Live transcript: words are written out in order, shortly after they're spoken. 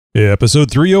Episode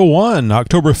 301,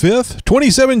 October 5th,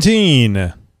 2017.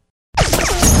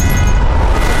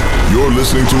 You're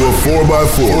listening to a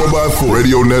 4x4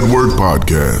 Radio Network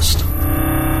podcast.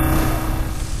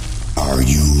 Are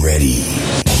you ready?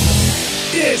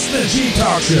 It's the Jeep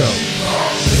Talk Show.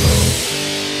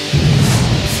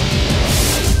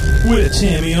 With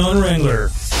Tammy on Wrangler,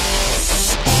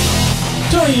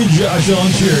 Tony and Josh on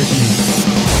Cherokee.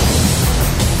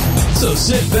 So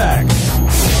sit back,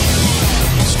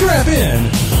 strap in,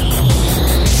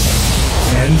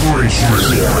 and brace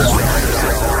yourself.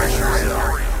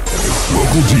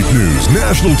 Local Jeep news,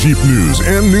 national Jeep news,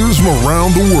 and news from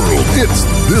around the world. It's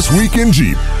This Week in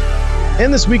Jeep.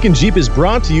 And This Week in Jeep is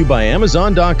brought to you by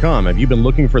Amazon.com. Have you been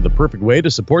looking for the perfect way to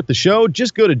support the show?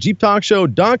 Just go to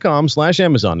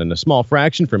JeepTalkShow.com/Amazon, and a small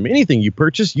fraction from anything you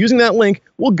purchase using that link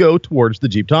will go towards the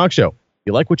Jeep Talk Show. If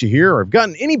you like what you hear or have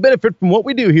gotten any benefit from what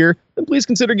we do here, then please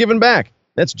consider giving back.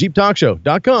 That's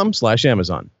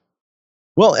JeepTalkShow.com/Amazon.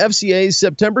 Well, FCA's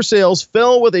September sales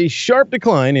fell with a sharp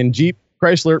decline in Jeep,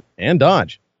 Chrysler, and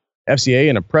Dodge. FCA,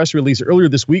 in a press release earlier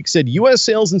this week, said U.S.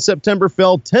 sales in September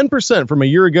fell 10% from a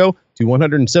year ago to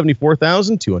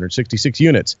 174,266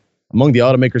 units. Among the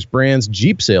automakers' brands,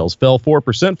 Jeep sales fell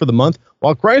 4% for the month,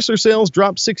 while Chrysler sales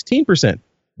dropped 16%.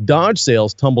 Dodge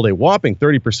sales tumbled a whopping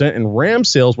 30%, and Ram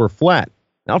sales were flat.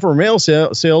 Alfa Romeo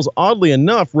sales, oddly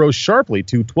enough, rose sharply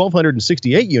to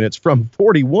 1,268 units from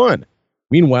 41.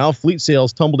 Meanwhile, fleet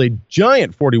sales tumbled a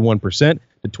giant 41%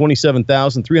 to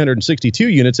 27,362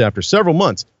 units after several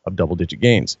months of double-digit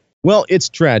gains. Well, it's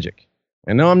tragic.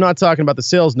 And no, I'm not talking about the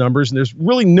sales numbers, and there's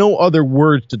really no other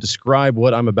words to describe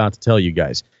what I'm about to tell you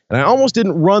guys. And I almost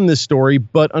didn't run this story,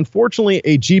 but unfortunately,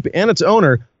 a Jeep and its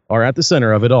owner are at the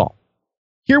center of it all.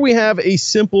 Here we have a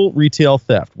simple retail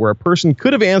theft where a person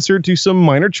could have answered to some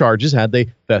minor charges had they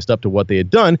fessed up to what they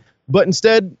had done, but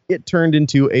instead it turned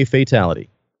into a fatality.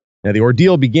 Now, the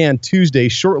ordeal began Tuesday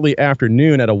shortly after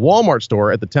noon at a Walmart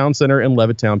store at the town center in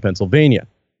Levittown, Pennsylvania.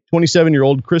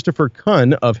 27-year-old Christopher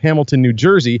Kunn of Hamilton, New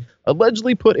Jersey,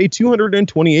 allegedly put a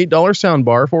 $228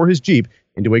 soundbar for his Jeep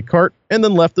into a cart and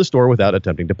then left the store without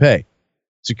attempting to pay.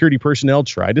 Security personnel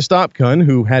tried to stop Kunn,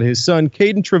 who had his son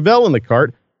Caden Travell in the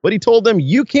cart, but he told them,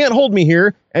 "You can't hold me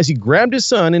here," as he grabbed his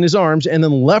son in his arms and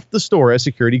then left the store as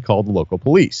security called the local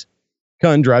police.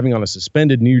 Kunn, driving on a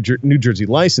suspended New Jersey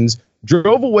license,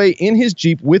 drove away in his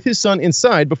Jeep with his son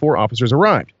inside before officers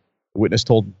arrived. The witness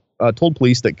told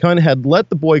police that Kunn had let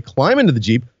the boy climb into the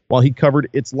Jeep while he covered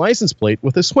its license plate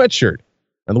with a sweatshirt.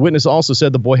 And the witness also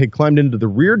said the boy had climbed into the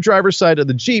rear driver's side of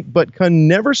the Jeep, but Kunn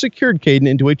never secured Caden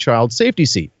into a child safety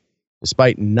seat.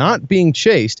 Despite not being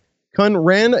chased, Kunn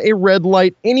ran a red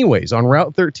light anyways on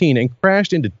Route 13 and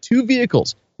crashed into two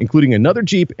vehicles, including another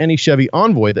Jeep and a Chevy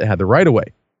Envoy that had the right-of-way.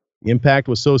 The impact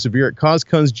was so severe it caused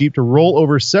Kunn's Jeep to roll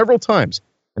over several times,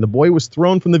 and the boy was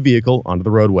thrown from the vehicle onto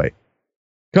the roadway.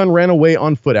 Kunn ran away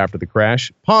on foot after the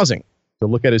crash, pausing to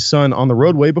look at his son on the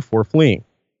roadway before fleeing.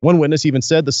 One witness even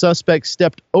said the suspect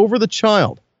stepped over the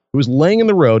child, who was laying in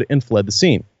the road, and fled the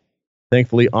scene.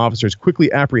 Thankfully, officers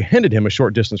quickly apprehended him a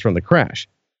short distance from the crash.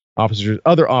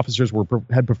 Other officers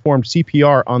had performed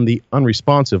CPR on the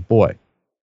unresponsive boy.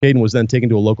 Caden was then taken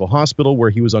to a local hospital where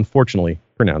he was unfortunately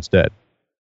pronounced dead.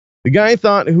 The guy who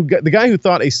thought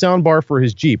a soundbar for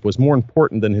his Jeep was more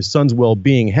important than his son's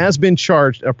well-being has been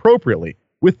charged appropriately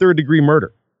with third-degree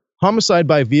murder, homicide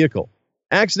by vehicle,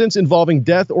 accidents involving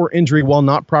death or injury while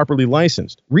not properly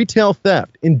licensed, retail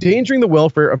theft, endangering the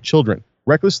welfare of children,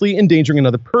 recklessly endangering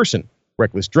another person,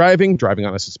 reckless driving, driving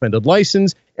on a suspended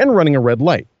license, and running a red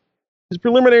light. His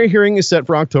preliminary hearing is set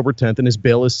for October 10th, and his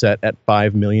bail is set at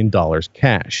 $5 million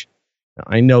cash. Now,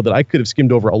 I know that I could have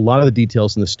skimmed over a lot of the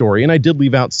details in the story, and I did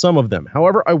leave out some of them.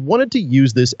 However, I wanted to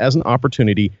use this as an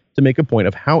opportunity to make a point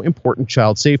of how important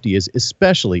child safety is,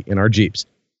 especially in our Jeeps.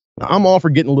 Now, I'm all for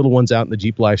getting little ones out in the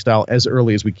Jeep lifestyle as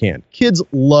early as we can. Kids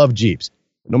love Jeeps.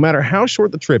 No matter how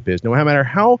short the trip is, no matter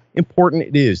how important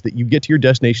it is that you get to your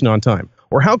destination on time,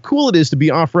 or how cool it is to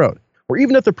be off-road, or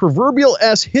even if the proverbial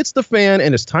S hits the fan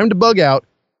and it's time to bug out,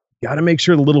 you got to make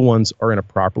sure the little ones are in a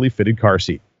properly fitted car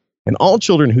seat. And all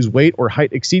children whose weight or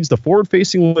height exceeds the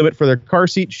forward-facing limit for their car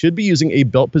seat should be using a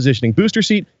belt positioning booster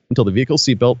seat until the vehicle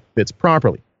seatbelt fits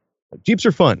properly. Jeeps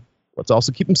are fun. Let's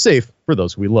also keep them safe for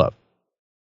those who we love.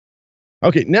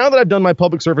 Okay, now that I've done my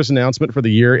public service announcement for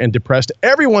the year and depressed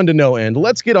everyone to no end,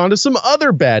 let's get on to some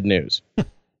other bad news.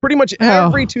 Pretty much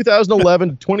every 2011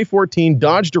 to 2014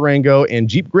 Dodge Durango and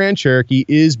Jeep Grand Cherokee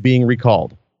is being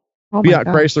recalled. Fiat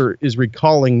Chrysler is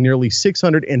recalling nearly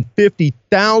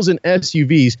 650,000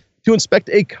 SUVs to inspect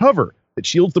a cover that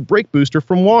shields the brake booster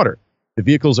from water. The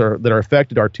vehicles that are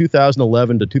affected are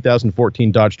 2011 to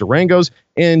 2014 Dodge Durangos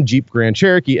and Jeep Grand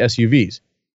Cherokee SUVs.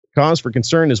 Cause for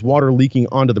concern is water leaking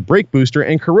onto the brake booster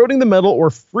and corroding the metal or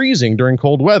freezing during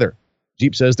cold weather.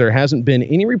 Jeep says there hasn't been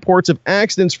any reports of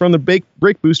accidents from the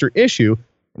brake booster issue,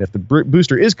 and if the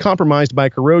booster is compromised by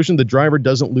corrosion, the driver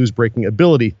doesn't lose braking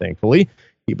ability, thankfully,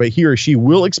 but he or she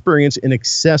will experience an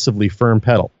excessively firm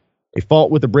pedal. A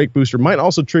fault with the brake booster might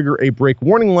also trigger a brake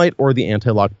warning light or the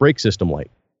anti-lock brake system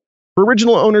light. For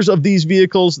original owners of these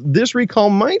vehicles, this recall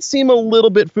might seem a little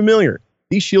bit familiar.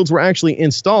 These shields were actually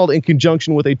installed in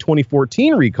conjunction with a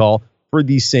 2014 recall for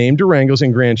these same Durangos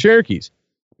and Grand Cherokees.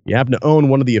 If you happen to own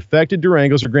one of the affected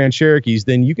Durangos or Grand Cherokees,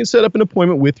 then you can set up an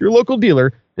appointment with your local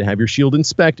dealer to have your shield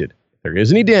inspected. If there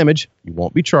is any damage, you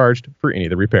won't be charged for any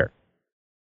of the repair.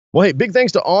 Well, hey, big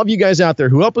thanks to all of you guys out there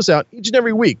who help us out each and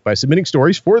every week by submitting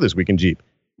stories for This Week in Jeep.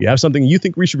 If you have something you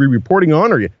think we should be reporting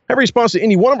on, or you have a response to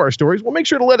any one of our stories, well, make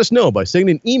sure to let us know by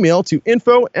sending an email to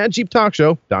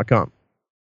info@jeeptalkshow.com.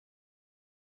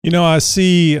 You know, I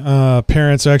see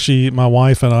parents, actually my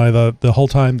wife and I, the whole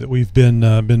time that we've been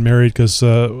married, because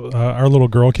our little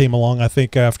girl came along, I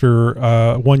think, after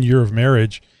 1 year of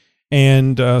marriage.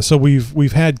 And so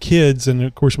we've had kids, and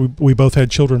of course we both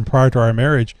had children prior to our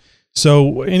marriage.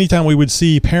 So anytime we would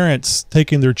see parents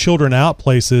taking their children out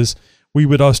places, we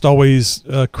would just always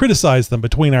criticize them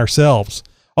between ourselves.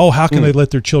 Oh, how can they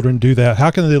let their children do that? How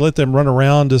can they let them run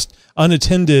around just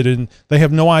unattended, and they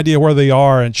have no idea where they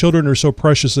are, and children are so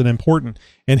precious and important.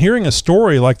 And hearing a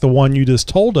story like the one you just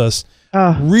told us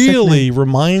really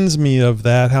reminds me of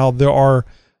that, how there are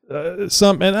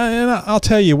some, and I'll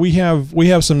tell you, we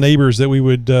have some neighbors that we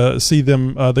would see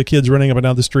them, the kids running up and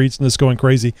down the streets and just going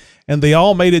crazy, and they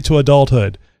all made it to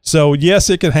adulthood. So yes,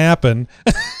 it can happen.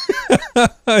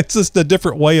 It's just a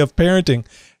different way of parenting.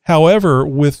 However,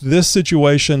 with this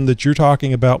situation that you're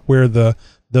talking about, where the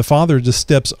father just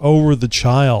steps over the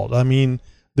child, I mean,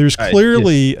 there's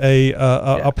clearly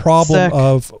a problem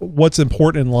of what's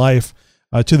important in life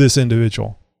to this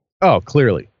individual. Oh,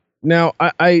 clearly. Now,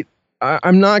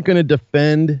 I'm not going to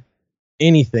defend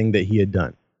anything that he had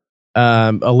done,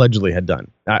 allegedly had done.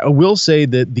 I will say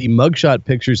that the mugshot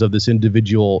pictures of this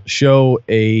individual show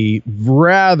a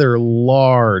rather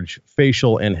large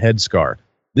facial and head scar.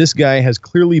 This guy has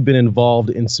clearly been involved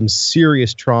in some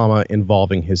serious trauma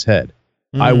involving his head.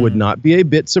 I would not be a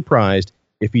bit surprised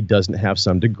if he doesn't have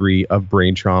some degree of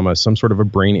brain trauma, some sort of a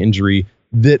brain injury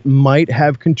that might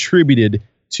have contributed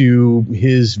to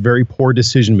his very poor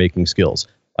decision-making skills.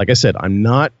 Like I said, I'm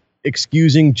not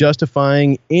excusing,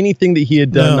 justifying anything that he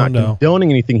had done, condoning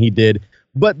anything he did,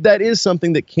 but that is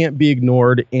something that can't be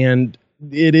ignored, and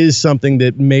it is something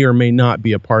that may or may not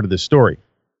be a part of this story.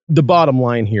 The bottom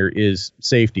line here is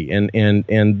safety and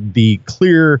the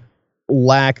clear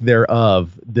lack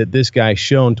thereof that this guy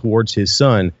shown towards his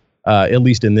son, at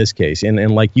least in this case.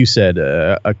 And like you said,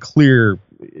 a clear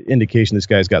indication this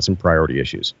guy's got some priority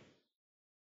issues.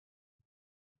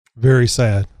 Very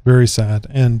sad, very sad.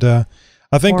 And I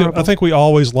think we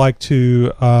always like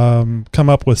to come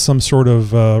up with some sort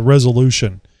of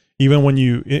resolution, even when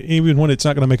it's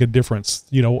not going to make a difference.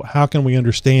 You know, how can we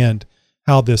understand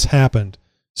how this happened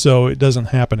so it doesn't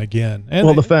happen again? And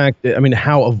well, the fact, I mean,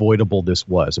 how avoidable this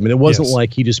was. I mean, it wasn't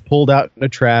like he just pulled out into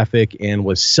traffic and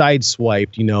was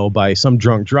sideswiped, you know, by some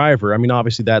drunk driver. I mean,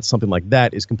 obviously that's something like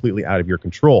that is completely out of your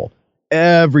control.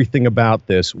 Everything about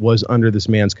this was under this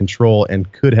man's control and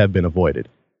could have been avoided.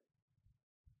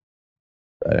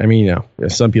 I mean, you know,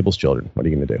 some people's children. What are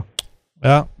you going to do?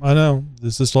 Yeah, I know.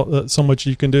 There's just so much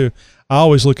you can do. I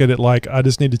always look at it like I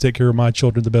just need to take care of my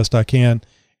children the best I can.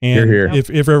 And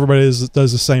if everybody does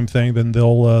the same thing, then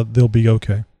they'll be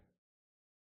okay.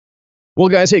 Well,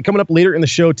 guys, hey, coming up later in the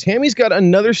show, Tammy's got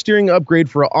another steering upgrade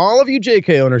for all of you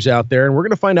JK owners out there, and we're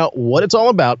going to find out what it's all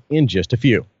about in just a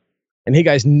few. And hey,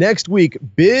 guys, next week,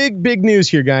 big news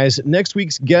here, guys. Next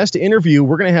week's guest interview,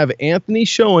 we're going to have Anthony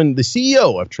Schoen, the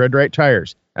CEO of Tread Right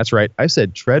Tires. That's right. I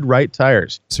said Tread Right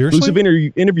Tires. Seriously?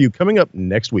 Exclusive interview coming up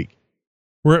next week.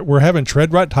 We're having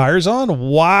Tread Right Tires on?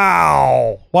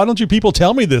 Wow. Why don't you people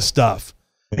tell me this stuff?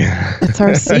 It's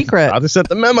our secret. I'll just sent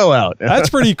the memo out.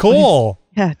 That's pretty cool.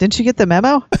 Yeah. Didn't you get the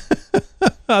memo?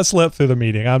 I slept through the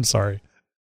meeting. I'm sorry.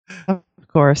 Of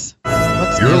course.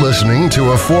 You're listening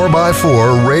to a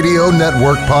 4x4 Radio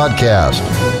Network podcast.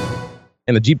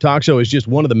 And the Jeep Talk Show is just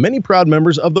one of the many proud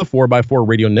members of the 4x4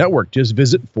 Radio Network. Just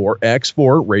visit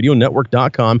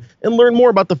 4x4radionetwork.com and learn more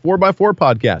about the 4x4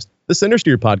 podcast, the Center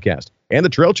Steer podcast, and the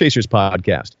Trail Chasers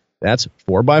podcast. That's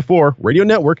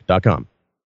 4x4radionetwork.com.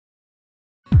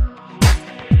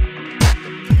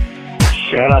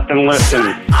 Shut up and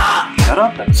listen.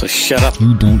 shut up. So shut up.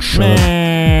 You don't shut up.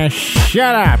 Man,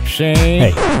 shut up, Shane.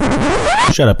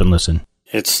 Hey, shut up and listen.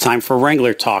 It's time for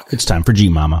Wrangler talk. It's time for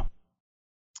G-Mama.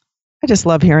 I just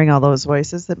love hearing all those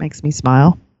voices. That makes me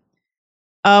smile.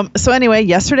 So anyway,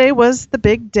 yesterday was the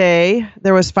big day.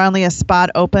 There was finally a spot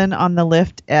open on the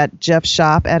lift at Jeff's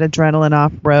shop at Adrenaline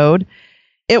Off-Road.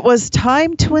 It was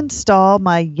time to install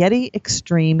my Yeti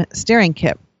Extreme steering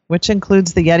kit, which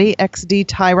includes the Yeti XD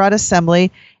tie rod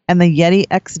assembly and the Yeti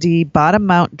XD bottom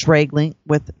mount drag link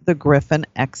with the Griffin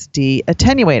XD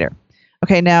attenuator.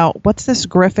 Okay, now what's this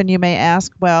Griffin, you may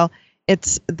ask? Well,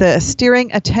 it's the steering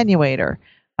attenuator.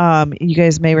 You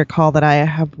guys may recall that I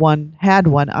had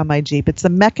one on my Jeep. It's the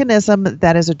mechanism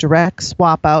that is a direct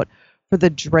swap out for the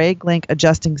drag link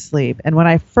adjusting sleeve. And when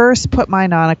I first put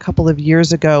mine on a couple of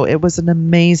years ago, it was an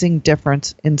amazing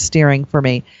difference in steering for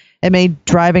me. It made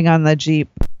driving on my Jeep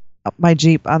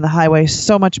on the highway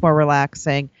so much more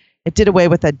relaxing. It did away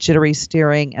with that jittery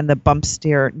steering and the bump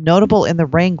steer, notable in the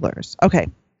Wranglers. Okay,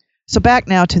 so back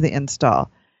now to the install.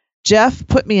 Jeff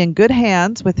put me in good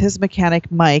hands with his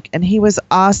mechanic, Mike, and he was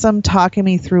awesome talking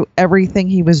me through everything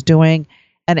he was doing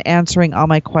and answering all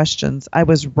my questions. I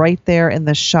was right there in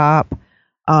the shop,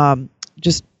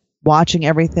 just watching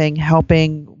everything,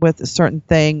 helping with certain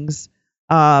things.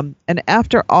 And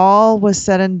after all was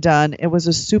said and done, it was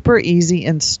a super easy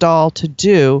install to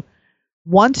do.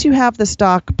 Once you have the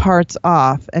stock parts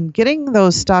off, and getting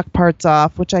those stock parts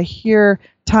off, which I hear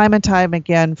time and time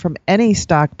again from any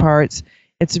stock parts,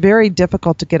 it's very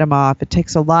difficult to get them off. It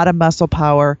takes a lot of muscle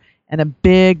power and a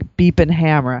big beeping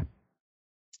hammer.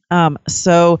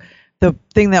 So the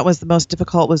thing that was the most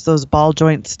difficult was those ball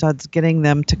joint studs, getting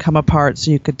them to come apart so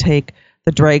you could take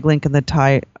the drag link and the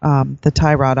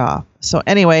tie rod off. So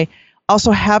anyway,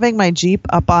 also having my Jeep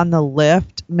up on the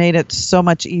lift made it so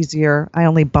much easier. I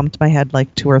only bumped my head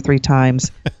like 2 or 3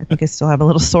 times. I think I still have a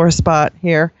little sore spot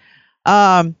here.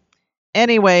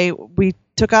 Anyway, we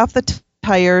took off the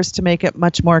tires to make it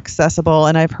much more accessible,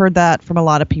 and I've heard that from a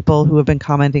lot of people who have been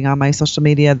commenting on my social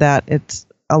media that it's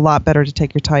a lot better to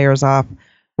take your tires off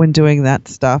when doing that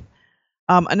stuff.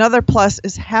 Another plus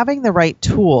is having the right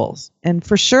tools, and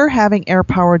for sure having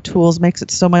air-powered tools makes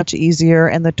it so much easier,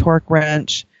 and the torque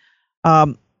wrench.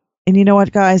 And you know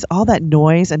what, guys, all that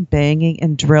noise and banging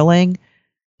and drilling,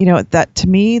 you know, that to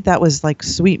me, that was like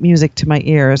sweet music to my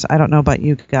ears. I don't know about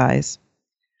you guys.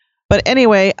 But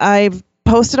anyway, I've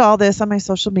posted all this on my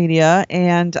social media,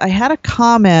 and I had a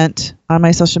comment on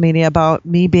my social media about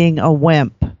me being a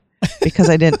wimp because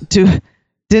I didn't do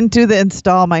the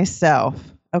install myself.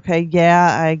 Okay,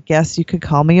 yeah, I guess you could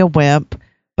call me a wimp,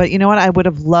 but you know what? I would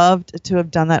have loved to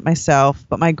have done that myself,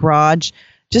 but my garage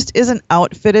just isn't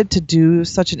outfitted to do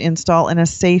such an install in a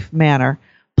safe manner.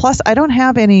 Plus, I don't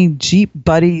have any Jeep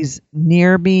buddies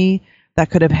near me that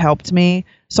could have helped me.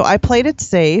 So I played it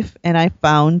safe, and I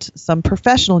found some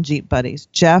professional Jeep buddies.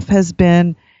 Jeff has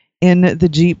been in the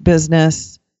Jeep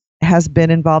business, has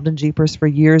been involved in Jeepers for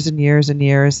years and years and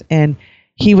years, and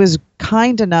he was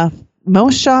kind enough.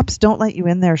 Most shops don't let you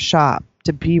in their shop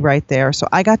to be right there. So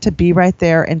I got to be right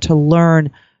there and to learn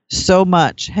so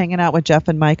much hanging out with Jeff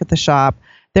and Mike at the shop.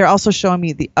 They're also showing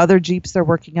me the other Jeeps they're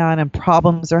working on and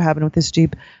problems they're having with this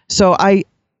Jeep. So I,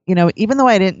 even though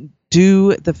I didn't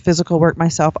do the physical work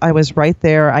myself, I was right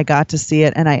there. I got to see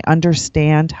it, and I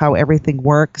understand how everything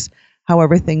works, how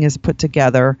everything is put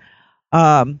together.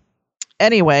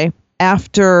 Anyway,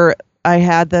 after I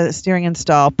had the steering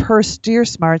install, per Steer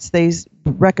Smarts, they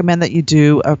recommend that you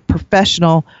do a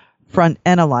professional front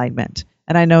end alignment.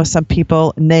 And I know some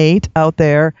people, Nate out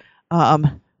there,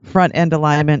 front end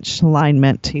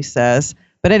alignment, he says.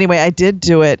 But anyway, I did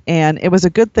do it, and it was a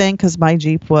good thing because my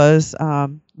Jeep was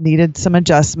needed some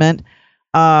adjustment.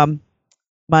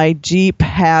 My Jeep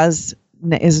is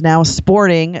now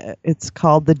sporting. It's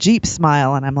called the Jeep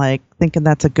Smile, and I'm like thinking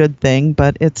that's a good thing,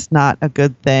 but it's not a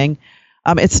good thing.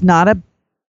 It's not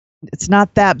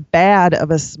that bad of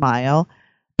a smile.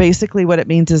 Basically, what it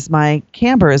means is my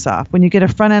camber is off. When you get a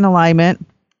front end alignment,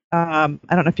 I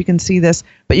don't know if you can see this,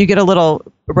 but you get a little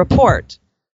report.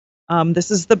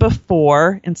 This is the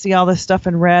before, and see all this stuff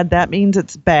in red? That means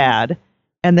it's bad.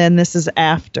 And then this is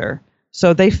after.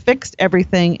 So they fixed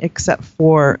everything except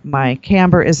for my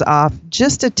camber is off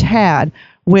just a tad,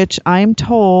 which I'm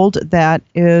told that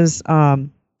is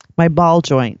my ball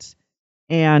joints.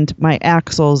 And my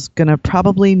axle's going to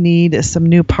probably need some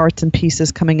new parts and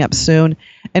pieces coming up soon.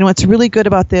 And what's really good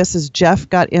about this is Jeff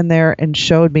got in there and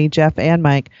showed me, Jeff and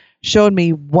Mike, showed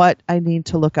me what I need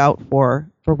to look out for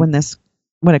when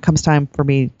it comes time for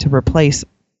me to replace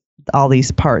all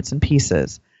these parts and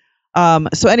pieces.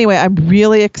 So anyway, I'm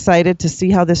really excited to see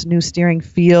how this new steering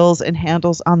feels and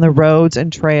handles on the roads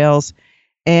and trails.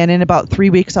 And in about 3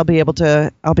 weeks, I'll be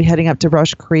heading up to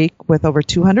Rush Creek with over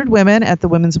 200 women at the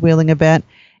Women's Wheeling event.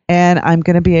 And I'm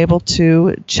going to be able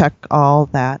to check all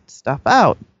that stuff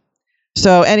out.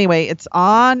 So anyway, it's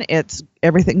on.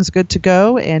 Everything's good to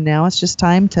go. And now it's just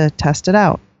time to test it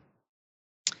out.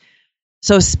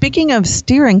 So speaking of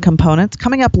steering components,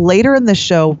 coming up later in the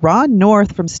show, Ron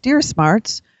North from Steer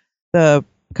Smarts, the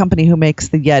company who makes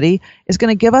the Yeti, is going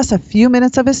to give us a few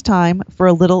minutes of his time for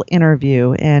a little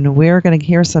interview. And we're going to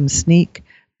hear some sneak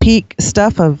peek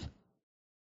stuff of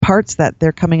parts that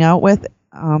they're coming out with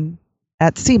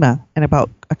at SEMA in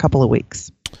about a couple of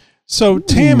weeks. So,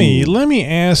 Tammy, let me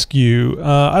ask you,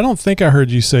 I don't think I heard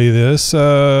you say this,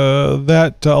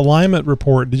 that alignment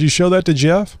report, did you show that to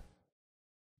Jeff?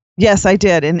 Yes, I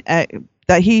did. And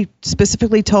that he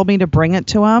specifically told me to bring it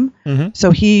to him. Mm-hmm.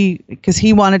 So because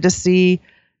he wanted to see,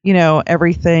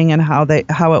 everything and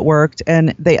how it worked.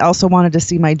 And they also wanted to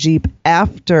see my Jeep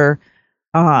after,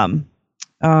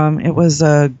 it was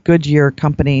a Goodyear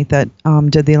company that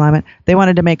did the alignment. They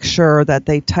wanted to make sure that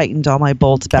they tightened all my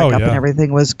bolts back up and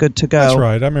everything was good to go. That's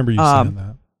right. I remember you saying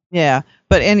that. Yeah.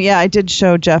 But, I did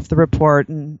show Jeff the report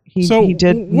and he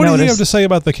did what notice. Did he have to say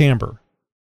about the camber?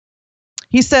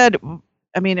 He said,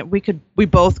 we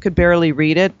both could barely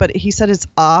read it, but he said it's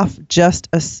off just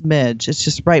a smidge. It's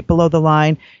just right below the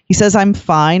line. He says, I'm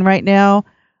fine right now.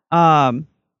 But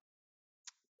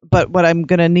what I'm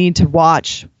going to need to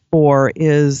watch for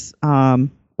is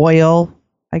oil,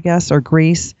 I guess, or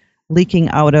grease leaking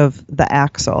out of the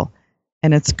axle.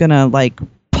 And it's going to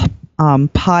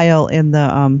pile in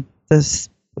the,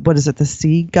 what is it? The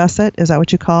C gusset? Is that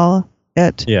what you call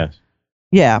it? Yes.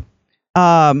 Yeah.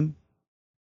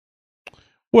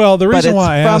 Well, the reason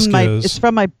why I ask is it's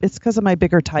because of my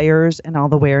bigger tires and all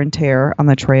the wear and tear on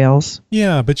the trails.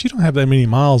 Yeah, but you don't have that many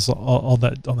miles on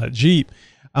that Jeep.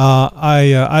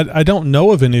 I don't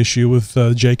know of an issue with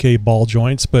JK ball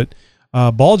joints, but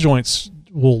ball joints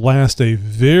will last a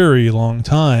very long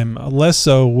time. Less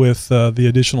so with the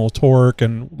additional torque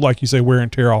and, like you say, wear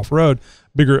and tear off road.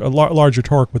 Larger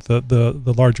torque with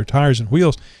the larger tires and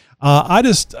wheels. The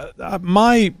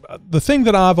thing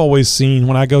that I've always seen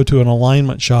when I go to an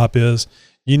alignment shop is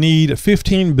you need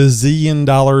 $15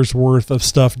 bazillion worth of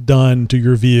stuff done to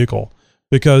your vehicle,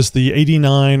 because the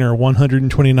 $89 or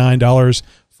 $129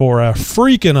 for a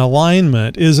freaking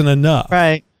alignment isn't enough.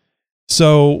 Right.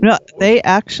 So no, they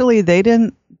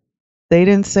didn't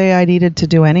say I needed to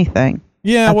do anything.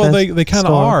 Yeah, well, they kind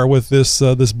of are with this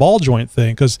ball joint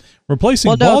thing, because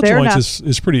replacing ball joints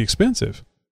is pretty expensive.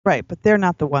 Right, but they're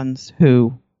not the ones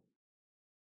who...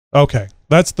 Okay,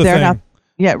 that's the thing.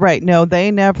 Yeah, right. No, they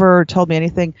never told me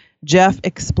anything. Jeff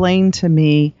explained to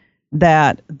me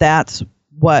that that's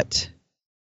what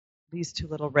these two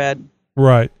little red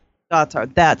dots are.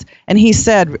 And he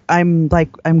said, I'm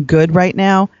good right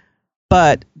now,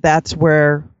 but that's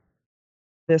where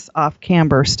this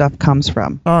off-camber stuff comes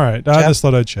from. All right, I just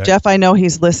thought I'd check. Jeff, I know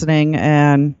he's listening,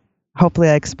 and... hopefully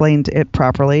I explained it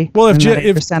properly. Well, if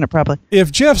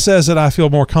Jeff says it, I feel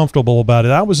more comfortable about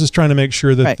it. I was just trying to make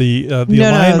sure that the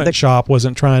alignment shop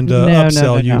wasn't trying to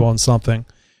upsell you on something,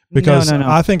 because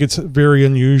I think it's very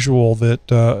unusual that,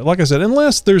 like I said,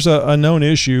 unless there's a known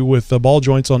issue with the ball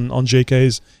joints on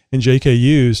JKs and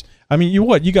JKUs. I mean,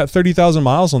 you got 30,000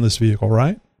 miles on this vehicle,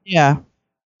 right? Yeah.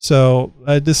 So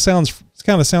this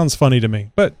kind of sounds funny to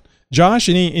me. But Josh,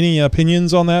 any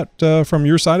opinions on that from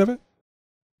your side of it?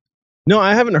 No,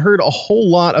 I haven't heard a whole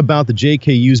lot about the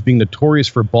JKUs being notorious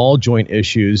for ball joint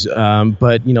issues.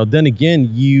 But, then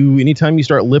again, anytime you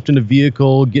start lifting a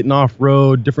vehicle, getting off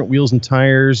road, different wheels and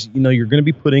tires, you're going to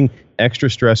be putting extra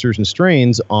stressors and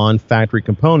strains on factory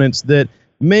components that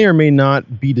may or may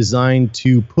not be designed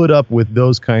to put up with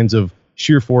those kinds of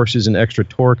shear forces and extra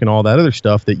torque and all that other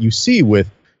stuff that you see with,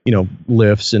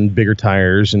 lifts and bigger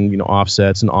tires and,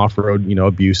 offsets and off-road,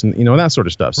 abuse and, that sort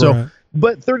of stuff. So, right.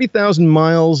 But 30,000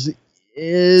 miles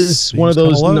is one of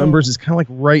those numbers. It's kind of like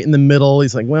right in the middle.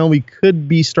 He's like, well, we could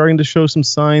be starting to show some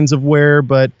signs of wear,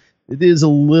 but it is a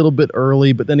little bit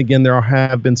early. But then again, there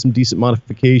have been some decent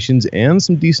modifications and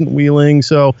some decent wheeling.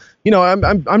 So,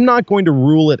 I'm not going to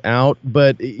rule it out,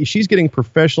 but she's getting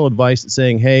professional advice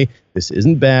saying, hey, this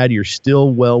isn't bad. You're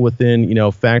still well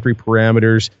within, factory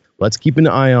parameters. Let's keep an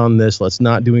eye on this. Let's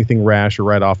not do anything rash or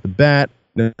right off the bat.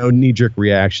 No knee-jerk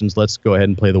reactions. Let's go ahead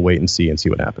and play the wait and see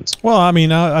what happens. Well, I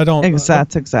mean, I don't...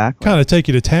 That's exactly. Kind of take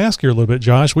you to task here a little bit,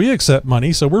 Josh. We accept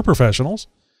money, so we're professionals.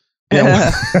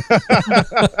 Yeah.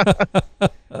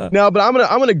 No, but I'm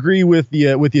gonna agree with the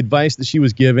advice that she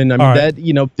was given. I mean, that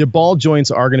the ball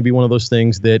joints are going to be one of those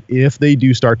things that if they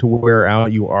do start to wear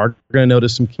out, you are going to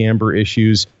notice some camber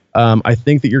issues. I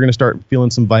think that you're going to start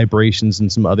feeling some vibrations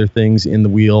and some other things in the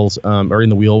wheels, or in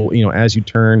the wheel, as you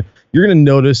turn. You're going to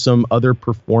notice some other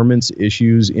performance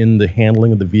issues in the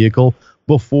handling of the vehicle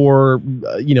before,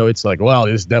 it's like, well,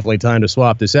 it's definitely time to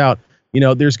swap this out.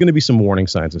 There's going to be some warning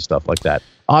signs and stuff like that.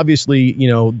 Obviously,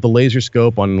 the laser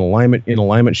scope on an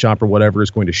alignment shop or whatever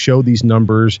is going to show these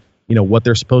numbers, what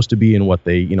they're supposed to be and what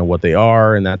they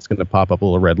are, and that's going to pop up a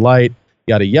little red light,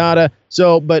 yada yada.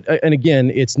 So, and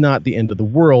again, it's not the end of the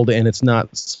world, and it's not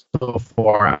so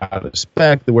far out of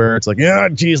spec where it's like,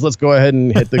 geez, let's go ahead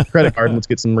and hit the credit card and let's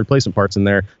get some replacement parts in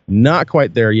there. Not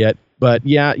quite there yet. But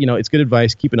yeah, it's good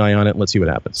advice. Keep an eye on it. And let's see what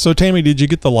happens. So, Tammy, did you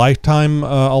get the lifetime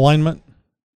alignment?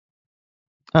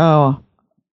 Oh,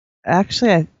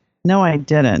 actually, no, I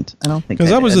didn't. I don't think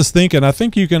because I was just thinking. I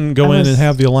think you can go in and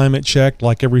have the alignment checked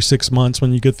like every 6 months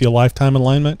when you get the lifetime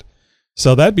alignment.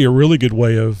 So that'd be a really good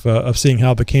way of seeing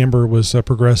how the camber was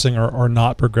progressing or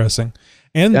not progressing.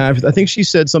 And I think she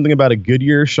said something about a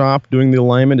Goodyear shop doing the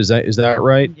alignment. Is that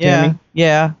right? Yeah, Tammy?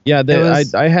 yeah.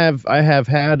 I have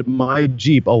had my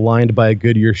Jeep aligned by a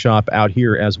Goodyear shop out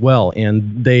here as well,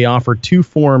 and they offer two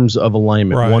forms of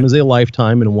alignment. Right. One is a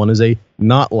lifetime, and one is a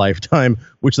not lifetime,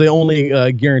 which they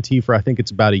only guarantee for I think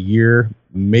it's about a year,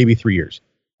 maybe 3 years.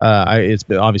 It's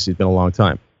been a long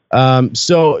time.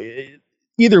 So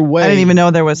either way, I didn't even know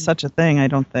there was such a thing. I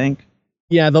don't think.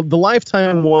 Yeah, the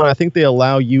lifetime one, I think they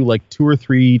allow you like 2 or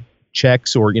 3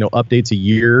 checks or updates a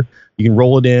year. You can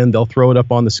roll it in. They'll throw it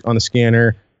up on the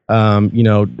scanner. Hit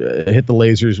the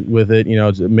lasers with it.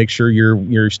 To make sure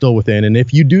you're still within. And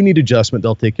if you do need adjustment,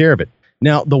 they'll take care of it.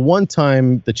 Now, the one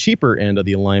time, the cheaper end of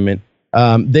the alignment,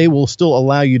 they will still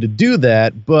allow you to do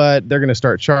that, but they're going to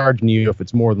start charging you if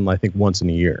it's more than I think once in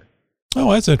a year.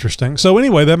 Oh, that's interesting. So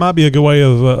anyway, that might be a good way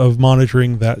of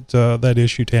monitoring that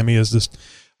issue. Tammy, is just.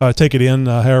 Take it in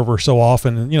however so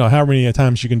often, and how many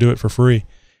times you can do it for free,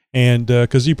 and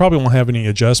because you probably won't have any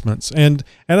adjustments. And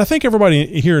I think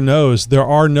everybody here knows there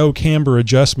are no camber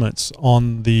adjustments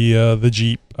on the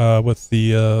Jeep with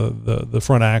the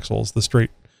front axles, the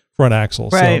straight front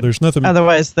axles. Right. So there's nothing.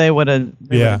 Otherwise, they would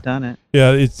have done it.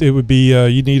 Yeah, it would be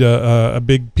you need a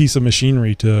big piece of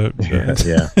machinery to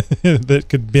that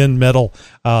could bend metal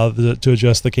to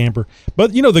adjust the camber.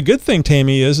 But the good thing,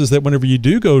 Tammy, is that whenever you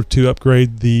do go to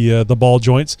upgrade the ball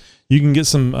joints, you can get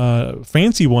some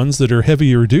fancy ones that are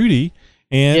heavier duty,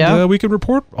 and we can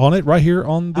report on it right here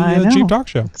on the Jeep Talk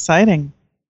Show. Exciting.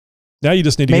 Now you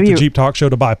just need to get the Jeep Talk Show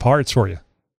to buy parts for you.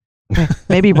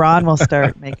 Maybe Ron will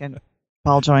start making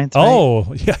ball joints. Right?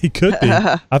 Oh, yeah, he could be.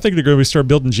 I think they're going to start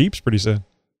building Jeeps pretty soon.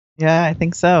 Yeah, I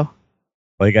think so.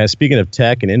 Well, guys, speaking of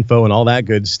tech and info and all that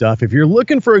good stuff, if you're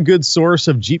looking for a good source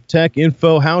of Jeep tech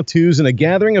info, how-tos, and a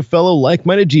gathering of fellow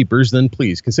like-minded Jeepers, then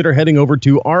please consider heading over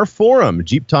to our forum,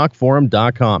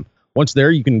 JeepTalkForum.com. Once there,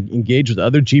 you can engage with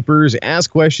other Jeepers,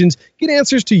 ask questions, get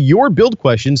answers to your build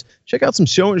questions, check out some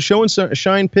show and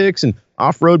shine pics and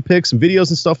off-road pics and videos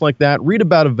and stuff like that, read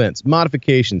about events,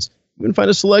 modifications. You can find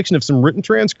a selection of some written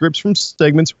transcripts from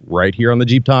segments right here on the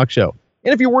Jeep Talk Show.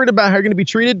 And if you're worried about how you're going to be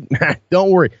treated,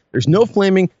 don't worry. There's no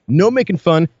flaming, no making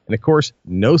fun, and of course,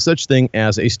 no such thing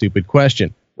as a stupid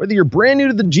question. Whether you're brand new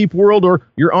to the Jeep world or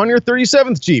you're on your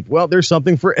 37th Jeep, well, there's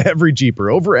something for every Jeeper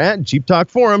over at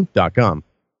JeepTalkForum.com.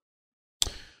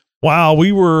 Wow,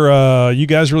 you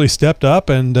guys really stepped up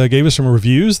and gave us some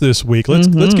reviews this week. Let's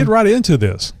get right into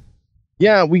this.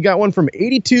 Yeah, we got one from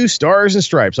 82 Stars and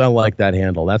Stripes. I like that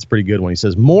handle. That's a pretty good one. He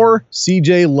says, more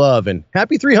CJ love and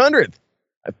happy 300th.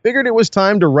 I figured it was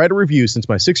time to write a review since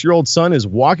my 6-year-old son is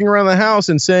walking around the house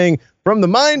and saying, from the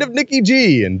mind of Nikki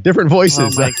G in different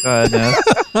voices. Oh, my goodness.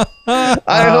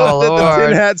 I hope that the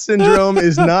Tin Hat Syndrome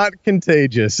is not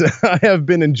contagious. I have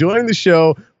been enjoying the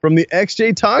show from the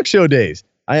XJ Talk Show days.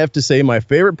 I have to say my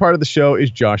favorite part of the show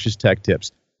is Josh's tech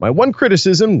tips. My one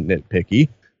criticism, nitpicky,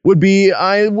 would be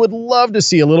I would love to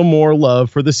see a little more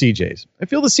love for the CJs. I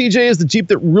feel the CJ is the Jeep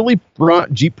that really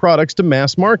brought Jeep products to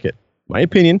mass market. My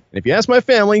opinion, and if you ask my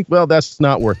family, well, that's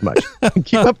not worth much.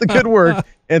 Keep up the good work,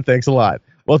 and thanks a lot.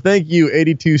 Well, thank you,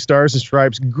 82 Stars and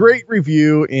Stripes. Great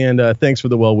review, and thanks for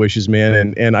the well wishes,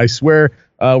 man. And I swear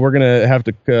we're going to have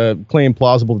to claim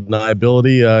plausible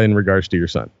deniability in regards to your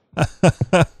son.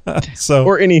 So,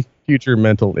 or any future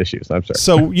mental issues. I'm sorry.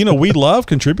 So, we love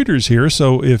contributors here.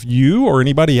 So if you or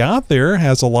anybody out there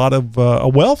has a lot of a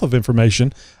wealth of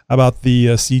information about the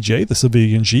CJ, the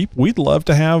civilian Jeep, we'd love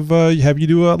to have you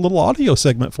do a little audio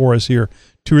segment for us here,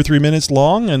 2 or 3 minutes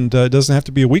long, and it doesn't have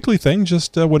to be a weekly thing,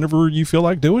 just whenever you feel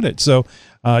like doing it. So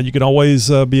you can always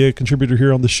be a contributor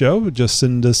here on the show. Just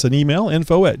send us an email,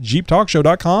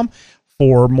 info@jeeptalkshow.com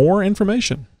for more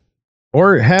information.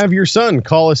 Or have your son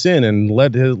call us in and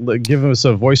give us a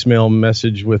voicemail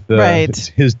message with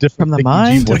his different From the Nikki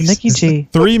mind G of voices. Nikki G.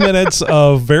 3 minutes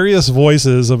of various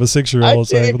voices of a 6-year-old.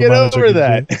 I can't get over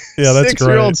that. Yeah, that's great.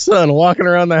 6-year-old son walking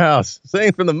around the house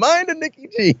saying from the mind of Nikki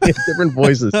G in different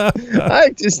voices.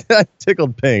 I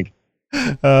tickled pink.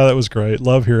 That was great.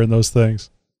 Love hearing those things.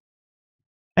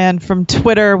 And from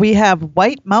Twitter, we have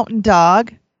White Mountain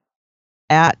Dog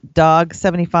at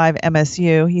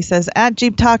Dog75MSU. He says, at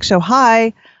Jeep Talk Show,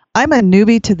 hi, I'm a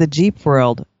newbie to the Jeep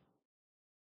world.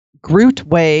 Groot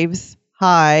waves,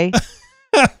 hi.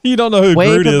 You don't know who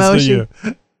Wave Groot is, emoji. do you?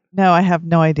 No, I have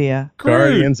no idea. Groot.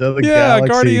 Guardians of the Galaxy.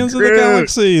 Guardians Groot. of the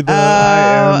Galaxy. Okay.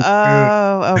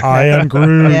 I am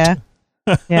Groot.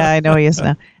 Yeah, I know he is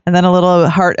now. And then a little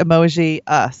heart emoji,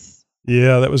 us.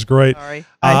 Yeah, that was great. Sorry,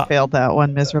 I failed that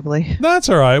one miserably. That's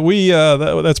all right. We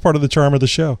that's part of the charm of the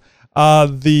show.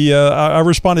 I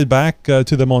responded back to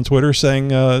them on Twitter saying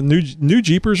new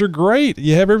Jeepers are great.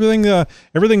 You have everything.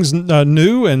 Everything's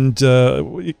new, and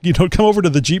come over to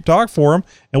the Jeep Talk forum,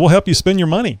 and we'll help you spend your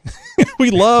money.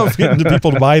 We love getting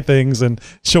people to buy things and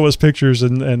show us pictures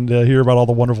and hear about all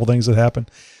the wonderful things that happen.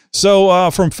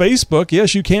 So from Facebook,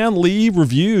 yes, you can leave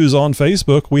reviews on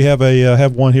Facebook. We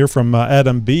have one here from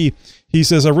Adam B. He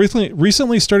says, I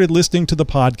recently started listening to the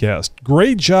podcast.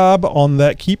 Great job on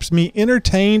that. Keeps me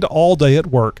entertained all day at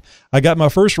work. I got my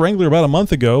first Wrangler about a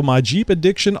month ago. My Jeep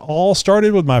addiction all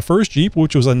started with my first Jeep,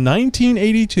 which was a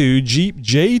 1982 Jeep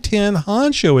J10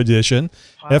 Honcho Edition,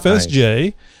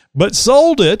 FSJ, but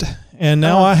sold it. And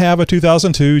now I have a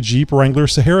 2002 Jeep Wrangler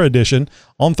Sahara Edition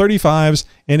on 35s,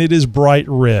 and it is bright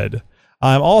red.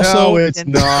 I'm also... No, it's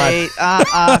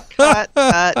not. Cut.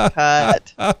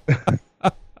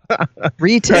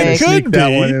 Retake. It could that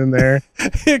be. one in there.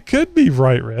 It could be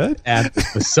bright red.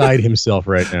 Beside himself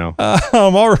right now.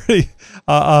 I'm already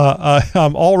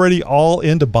all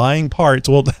into buying parts.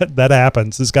 Well, that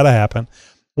happens. It's got to happen.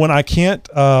 When I can't,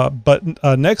 but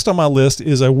next on my list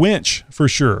is a winch for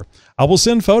sure. I will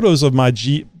send photos of my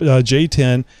Jeep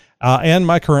J10 and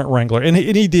my current Wrangler, and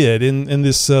he did in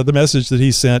this the message that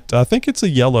he sent. I think it's a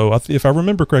yellow. If I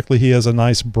remember correctly, he has a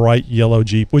nice bright yellow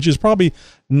Jeep, which is probably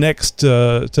next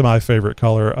to my favorite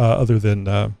color, other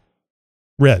than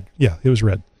red. Yeah, it was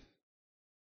red.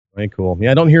 Very cool.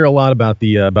 Yeah, I don't hear a lot about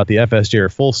the FSJ or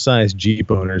full size Jeep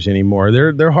owners anymore.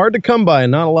 They're hard to come by,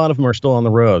 and not a lot of them are still on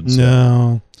the road. So.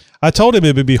 No, I told him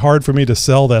it would be hard for me to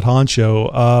sell that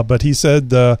Honcho, but he said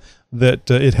that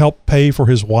it helped pay for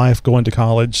his wife going to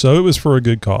college, so it was for a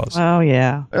good cause. Oh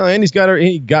yeah. Well, and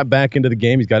he got back into the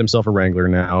game. He's got himself a Wrangler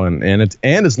now, and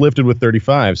it's lifted with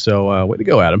 35. So way to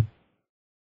go, Adam.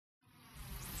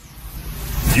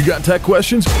 You got tech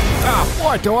questions? Oh,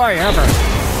 boy, do I ever.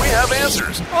 We have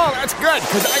answers. Oh, that's good,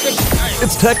 because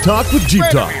It's Tech Talk with Jeep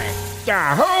Talk.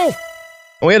 Yahoo!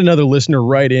 We had another listener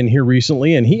write in here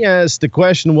recently, and he asked a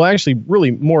question, well, actually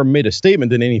really more made a statement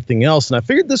than anything else, and I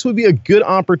figured this would be a good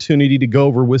opportunity to go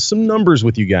over with some numbers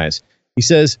with you guys. He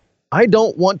says, I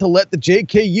don't want to let the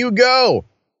JKU go.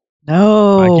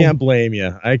 No. I can't blame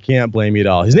you. I can't blame you at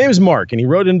all. His name is Mark, and he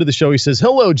wrote into the show. He says,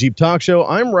 hello, Jeep Talk Show.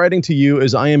 I'm writing to you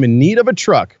as I am in need of a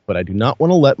truck, but I do not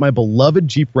want to let my beloved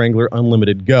Jeep Wrangler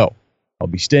Unlimited go. I'll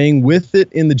be staying with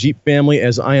it in the Jeep family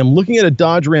as I am looking at a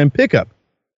Dodge Ram pickup.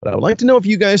 But I would like to know if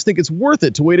you guys think it's worth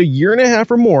it to wait a year and a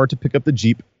half or more to pick up the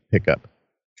Jeep pickup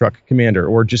truck Commander,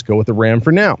 or just go with the Ram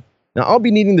for now. Now, I'll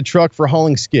be needing the truck for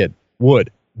hauling skid,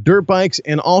 wood, dirt bikes,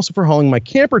 and also for hauling my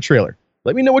camper trailer.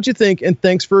 Let me know what you think, and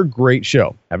thanks for a great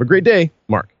show. Have a great day,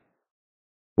 Mark.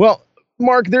 Well,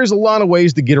 Mark, there's a lot of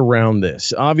ways to get around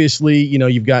this. Obviously,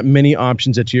 you've got many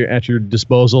options at your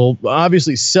disposal.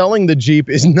 Obviously, selling the Jeep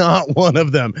is not one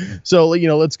of them. So,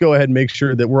 let's go ahead and make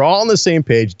sure that we're all on the same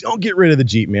page. Don't get rid of the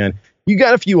Jeep, man. You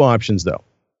got a few options, though.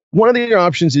 One of the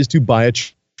options is to buy a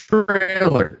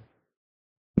trailer.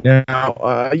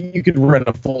 Now, you could rent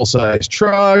a full-size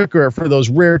truck, or for those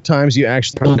rare times you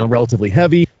actually are relatively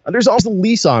heavy. There's also the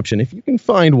lease option, if you can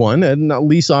find one. And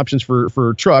lease options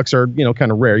for trucks are,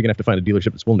 kind of rare. You're going to have to find a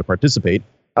dealership that's willing to participate.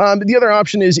 The other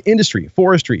option is industry,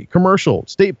 forestry, commercial,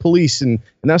 state police, and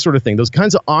that sort of thing. Those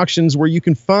kinds of auctions where you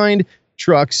can find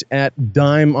trucks at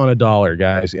dime on a dollar,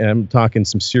 guys. And I'm talking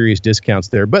some serious discounts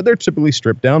there, but they're typically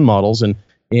stripped down models, and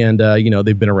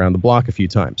they've been around the block a few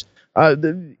times.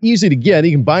 Easy to get.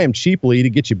 You can buy them cheaply to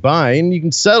get you by, and you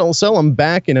can sell them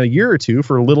back in a year or two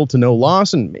for little to no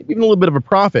loss and maybe even a little bit of a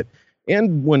profit.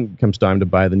 And when it comes time to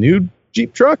buy the new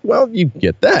Jeep truck, well, you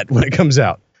get that when it comes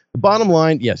out. The bottom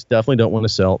line, yes, definitely don't want to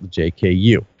sell the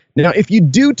JKU. Now, if you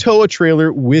do tow a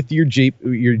trailer with your Jeep,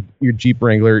 your Jeep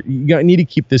Wrangler, you need to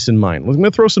keep this in mind. I'm going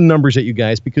to throw some numbers at you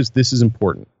guys because this is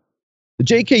important. The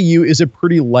JKU is a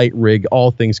pretty light rig, all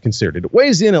things considered. It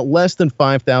weighs in at less than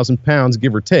 5,000 pounds,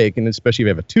 give or take, and especially if you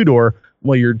have a two-door,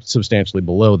 well, you're substantially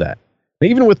below that. Now,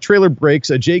 even with trailer brakes,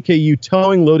 a JKU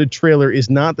towing loaded trailer is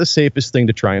not the safest thing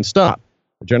to try and stop.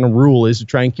 The general rule is to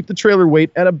try and keep the trailer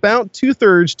weight at about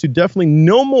 2/3 to definitely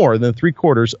no more than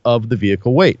 3/4 of the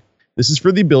vehicle weight. This is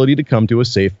for the ability to come to a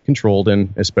safe, controlled,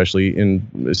 and especially in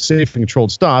a safe and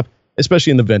controlled stop,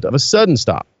 especially in the event of a sudden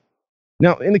stop.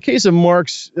 Now, in the case of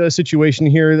Mark's situation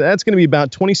here, that's going to be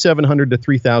about 2,700 to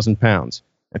 3,000 pounds.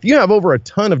 If you have over a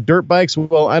ton of dirt bikes,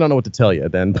 well, I don't know what to tell you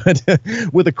then, but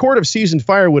with a cord of seasoned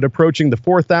firewood approaching the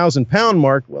 4,000-pound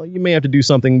mark, well, you may have to do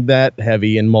something that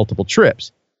heavy in multiple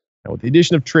trips. Now, with the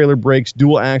addition of trailer brakes,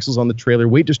 dual axles on the trailer,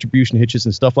 weight distribution hitches,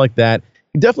 and stuff like that,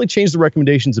 you definitely change the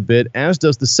recommendations a bit, as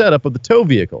does the setup of the tow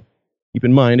vehicle. Keep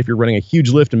in mind, if you're running a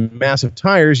huge lift and massive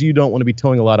tires, you don't want to be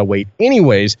towing a lot of weight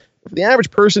anyways. For the average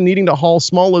person needing to haul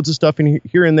small loads of stuff in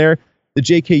here and there, the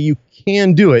JKU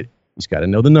can do it. You just got to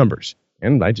know the numbers.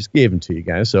 And I just gave them to you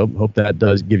guys, so hope that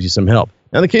gives you some help.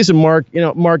 Now, in the case of Mark,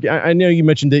 Mark, I know you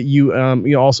mentioned that you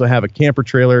also have a camper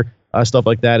trailer, stuff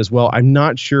like that as well. I'm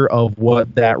not sure of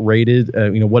what that rated,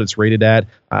 what it's rated at.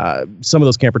 Some of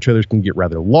those camper trailers can get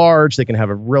rather large. They can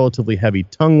have a relatively heavy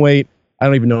tongue weight. I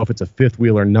don't even know if it's a fifth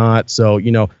wheel or not. So,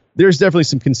 there's definitely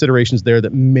some considerations there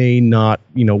that may not,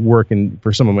 work in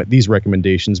for some of these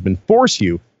recommendations, but force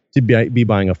you to be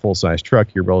buying a full-size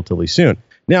truck here relatively soon.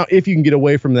 Now, if you can get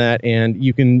away from that and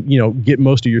you can, get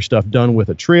most of your stuff done with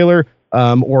a trailer,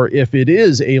 or if it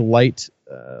is a light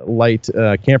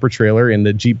camper trailer and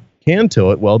the Jeep can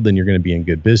tow it, well, then you're going to be in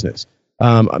good business.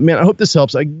 Man, I hope this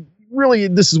helps.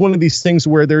 This is one of these things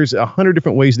where there's 100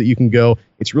 different ways that you can go.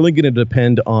 It's really going to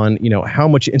depend on, how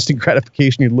much instant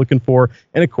gratification you're looking for,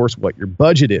 and of course, what your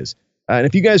budget is. And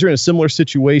if you guys are in a similar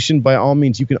situation, by all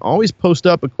means, you can always post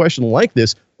up a question like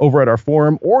this over at our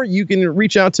forum, or you can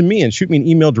reach out to me and shoot me an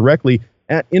email directly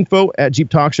at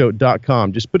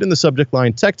info@jeeptalkshow.com. Just put in the subject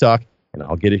line Tech Talk, and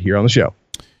I'll get it here on the show.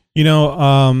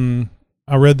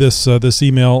 I read this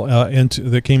email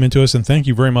that came into us, and thank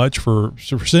you very much for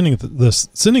sending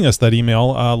us that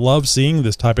email. I love seeing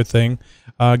this type of thing.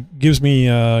 Gives me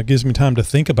time to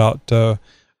think about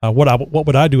what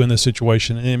would I do in this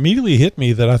situation. And it immediately hit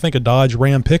me that I think a Dodge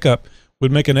Ram pickup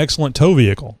would make an excellent tow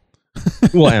vehicle.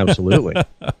 Well, absolutely.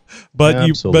 But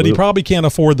he probably can't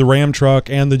afford the Ram truck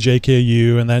and the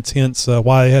JKU, and that's hence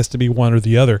why it has to be one or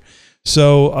the other.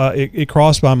 So it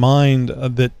crossed my mind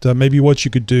that maybe what you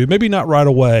could do, maybe not right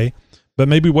away, but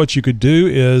maybe what you could do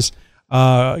is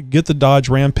get the Dodge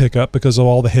Ram pickup because of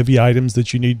all the heavy items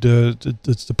that you need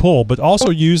to pull, but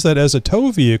also use that as a tow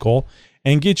vehicle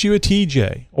and get you a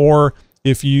TJ. Or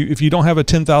if you don't have a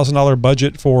 $10,000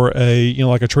 budget for a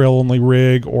like a trail only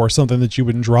rig or something that you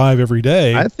wouldn't drive every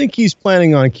day. I think he's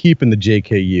planning on keeping the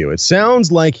JKU. It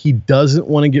sounds like he doesn't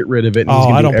want to get rid of it. And he's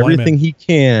going to do everything he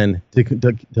can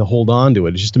to hold on to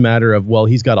it. It's just a matter of, well,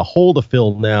 he's got a hole to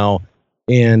fill now.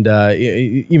 And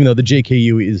even though the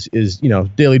JKU is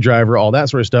daily driver, all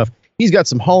that sort of stuff, he's got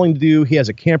some hauling to do. He has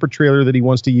a camper trailer that he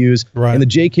wants to use. Right. And the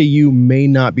JKU may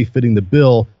not be fitting the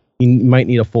bill. He might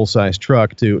need a full-size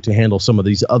truck to handle some of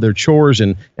these other chores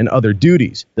and other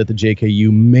duties that the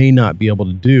JKU may not be able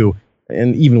to do.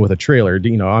 And even with a trailer,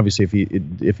 obviously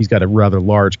if he's got a rather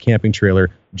large camping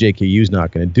trailer, JKU is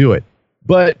not going to do it.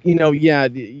 But, yeah,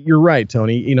 you're right,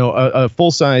 Tony. A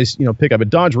full-size, pickup, a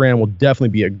Dodge Ram will definitely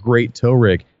be a great tow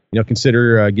rig.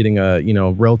 Consider getting a,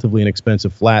 relatively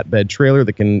inexpensive flatbed trailer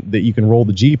that you can roll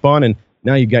the Jeep on, and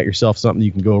now you've got yourself something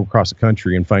you can go across the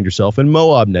country and find yourself in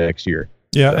Moab next year.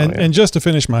 Yeah, and just to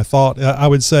finish my thought, I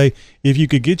would say if you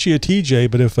could get you a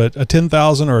TJ, but if a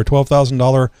 $10,000 or a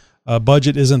 $12,000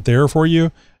 budget isn't there for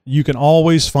you, you can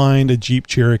always find a Jeep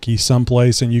Cherokee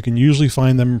someplace, and you can usually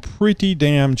find them pretty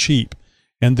damn cheap.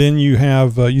 And then you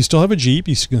still have a Jeep,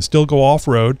 you can still go off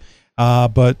road.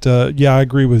 But I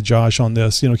agree with Josh on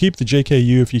this. Keep the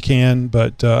JKU if you can,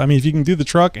 but if you can do the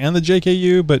truck and the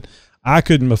JKU, but I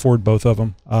couldn't afford both of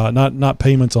them, not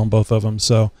payments on both of them.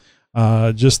 So.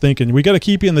 Just thinking, we got to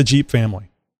keep you in the Jeep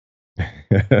family.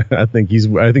 I think he's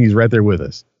right there with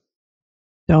us.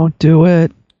 Don't do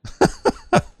it.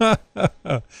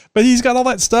 But he's got all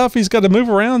that stuff. He's got to move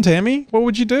around, Tammy. What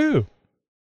would you do?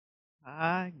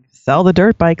 Sell the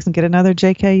dirt bikes and get another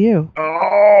JKU.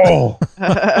 Oh,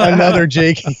 Another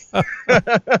Jake.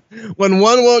 When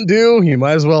one won't do, you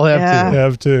might as well have Yeah. two.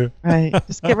 Have to. Right.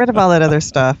 Just get rid of all that other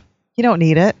stuff. You don't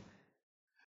need it.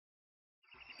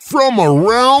 From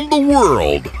around the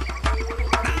world.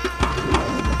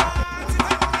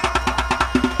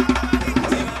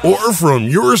 Or from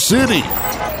your city.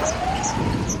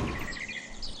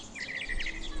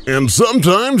 And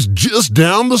sometimes just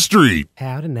down the street.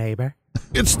 Howdy, neighbor.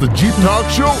 It's the Jeep Talk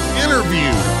Show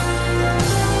interview.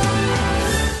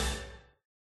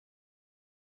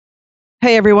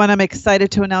 Hey everyone, I'm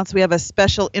excited to announce we have a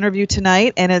special interview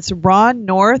tonight, and it's Ron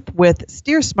North with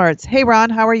Steer Smarts. Hey Ron,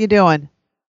 how are you doing?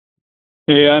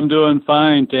 Hey, I'm doing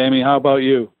fine, Tammy. How about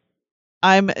you?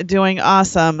 I'm doing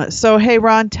awesome. So hey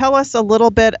Ron, tell us a little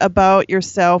bit about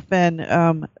yourself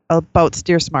and about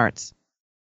Steer Smarts.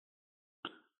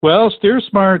 Well, Steer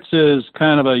Smarts is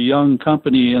kind of a young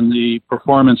company in the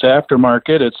performance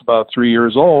aftermarket. It's about 3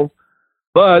 years old,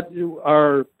 but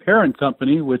our parent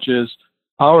company, which is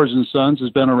Powers & Sons, has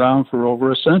been around for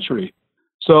over a century.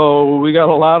 So we got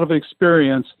a lot of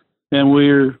experience, and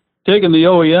we're taking the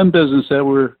OEM business that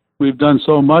we've done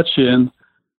so much in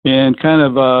and kind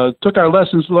of took our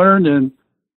lessons learned and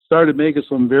started making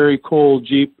some very cool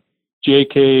Jeep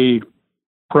JK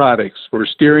products for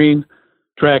steering,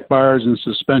 track bars, and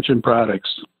suspension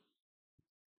products.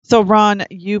 So Ron,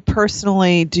 you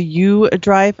personally, do you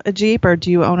drive a Jeep or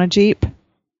do you own a Jeep?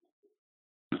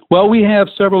 Well, we have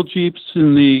several Jeeps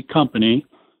in the company,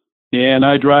 and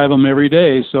I drive them every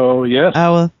day. So, yes,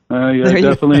 Oh,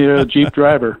 definitely a Jeep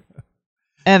driver.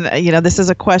 And, this is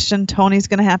a question Tony's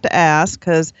going to have to ask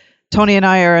because Tony and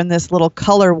I are in this little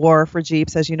color war for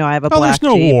Jeeps. As you know, I have a black There's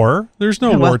no Jeep. war. There's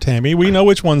no war, Tammy. We know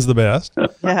which one's the best.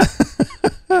 Yeah.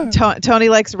 Tony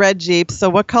likes red Jeeps. So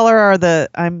what color are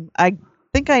I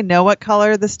think I know what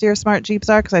color the Steer Smart Jeeps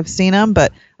are because I've seen them,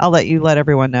 but I'll let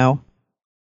everyone know.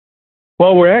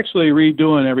 Well, we're actually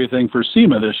redoing everything for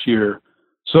SEMA this year.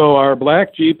 So our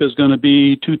black Jeep is going to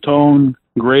be two-tone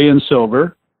gray and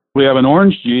silver. We have an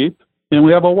orange Jeep, and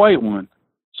we have a white one.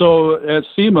 So at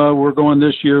SEMA, we're going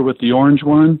this year with the orange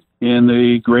one and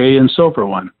the gray and silver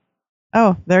one.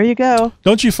 Oh, there you go.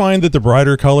 Don't you find that the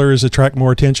brighter colors attract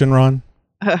more attention, Ron?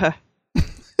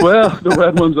 Well, the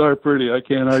red ones are pretty. I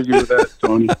can't argue with that,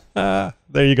 Tony.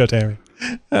 There you go, Tammy.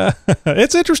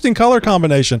 It's interesting color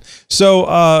combination.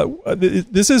 So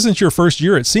this isn't your first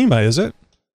year at SEMA, is it?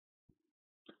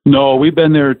 No, we've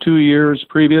been there 2 years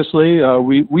previously.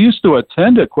 We used to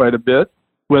attend it quite a bit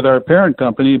with our parent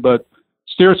company, but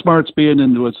Steer Smarts being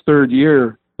into its third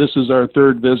year, this is our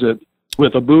third visit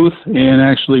with a booth and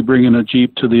actually bringing a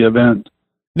Jeep to the event.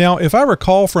 Now, if I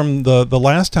recall from the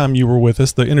last time you were with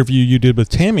us, the interview you did with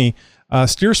Tammy,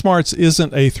 Steer Smarts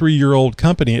isn't a 3-year-old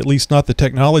company, at least not the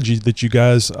technology that you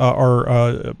guys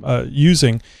are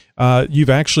using. You've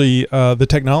actually, the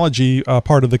technology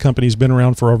part of the company has been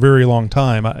around for a very long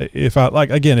time, if I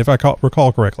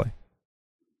recall correctly.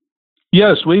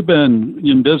 Yes, we've been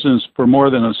in business for more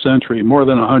than a century, more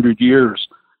than 100 years.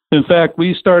 In fact,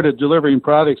 we started delivering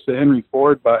products to Henry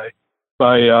Ford by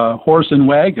horse and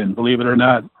wagon, believe it or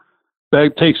not.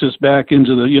 That takes us back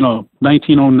into the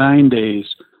 1909 days.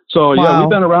 So yeah, Wow. we've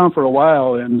been around for a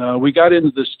while, and we got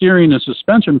into the steering and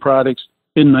suspension products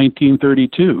in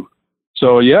 1932.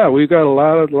 So yeah, we've got a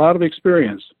lot of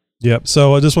experience. Yep.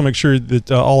 So I just want to make sure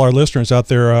that all our listeners out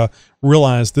there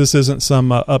realize this isn't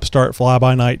some upstart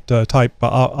fly-by-night type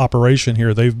operation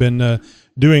here. They've been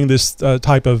doing this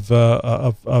type of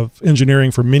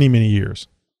engineering for many, many years.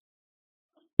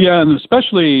 Yeah, and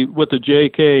especially with the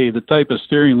JK, the type of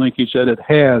steering linkage that it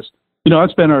has,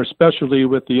 it's been our specialty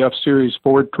with the F-Series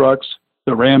Ford trucks,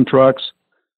 the Ram trucks,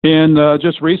 and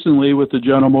just recently with the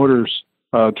General Motors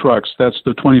trucks. That's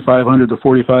the 2500 to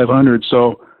 4500.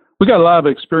 So we got a lot of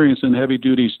experience in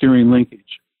heavy-duty steering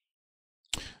linkage.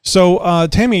 So,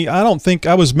 Tammy, I don't think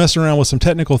I was messing around with some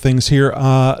technical things here.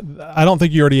 I don't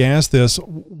think you already asked this.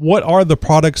 What are the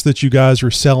products that you guys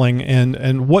are selling,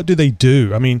 and what do they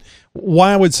do? I mean,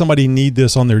 why would somebody need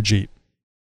this on their Jeep?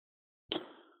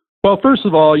 Well, first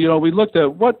of all, we looked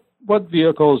at what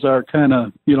vehicles are kind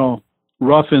of,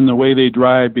 rough in the way they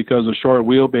drive because of short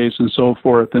wheelbase and so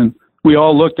forth. And we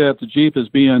all looked at the Jeep as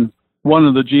being one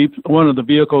of the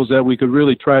vehicles that we could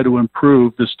really try to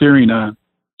improve the steering on.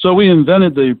 So we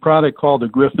invented the product called the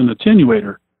Griffin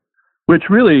Attenuator, which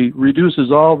really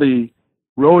reduces all the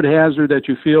road hazard that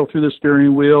you feel through the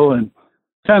steering wheel and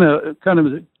kind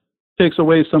of takes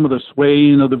away some of the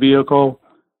swaying of the vehicle.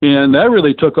 And that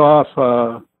really took off.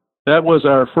 That was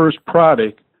our first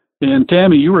product. And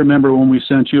Tammy, you remember when we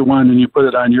sent you one and you put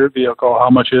it on your vehicle,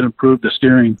 how much it improved the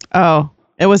steering. Oh,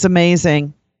 it was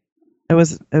amazing.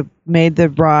 It made the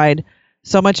ride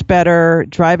so much better.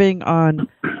 Driving on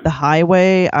the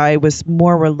highway, I was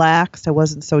more relaxed. I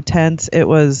wasn't so tense. It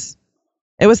was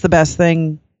the best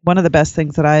thing, one of the best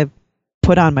things that I've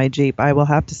put on my Jeep. I will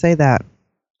have to say that.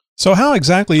 So how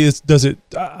exactly does it,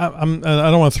 I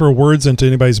don't want to throw words into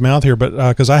anybody's mouth here, but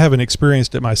because I haven't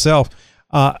experienced it myself,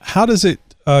 how does it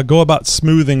go about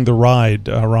smoothing the ride,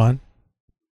 Ron?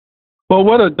 Well,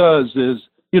 what it does is,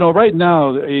 right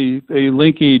now, a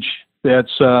linkage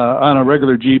that's on a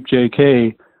regular Jeep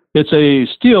JK, it's a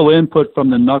steel input from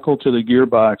the knuckle to the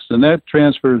gearbox, and that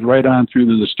transfers right on through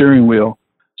to the steering wheel.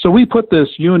 So we put this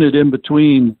unit in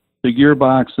between the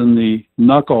gearbox and the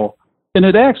knuckle, and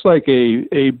it acts like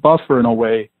a buffer in a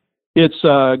way. It's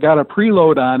got a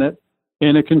preload on it,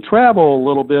 and it can travel a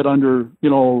little bit under,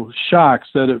 shocks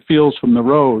that it feels from the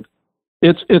road.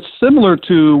 It's similar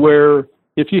to where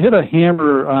if you hit a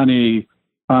hammer on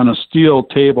a steel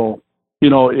table,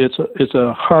 it's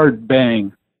a hard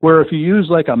bang. Where if you use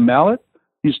like a mallet,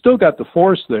 you still got the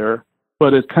force there,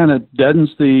 but it kind of deadens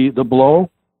the blow.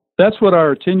 That's what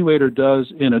our attenuator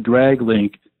does in a drag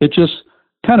link. It just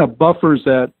kind of buffers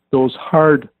those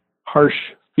hard, harsh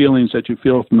feelings that you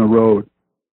feel from the road.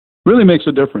 Really makes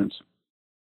a difference.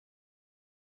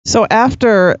 So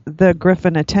after the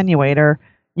Griffin attenuator,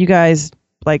 you guys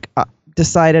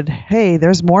decided, hey,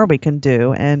 there's more we can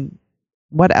do. And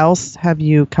what else have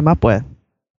you come up with?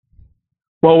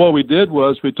 Well, what we did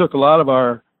was we took a lot of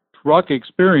our truck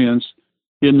experience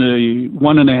in the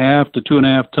 1.5 to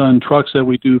 2.5 ton trucks that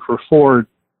we do for Ford,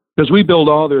 because we build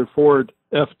all their Ford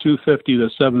F-250 to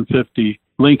 750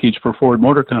 linkage for Ford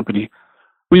Motor Company.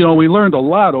 We learned a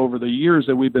lot over the years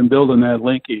that we've been building that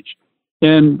linkage.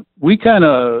 And we kind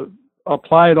of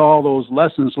applied all those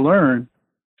lessons learned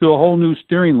to a whole new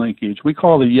steering linkage. We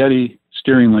call the Yeti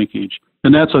steering linkage.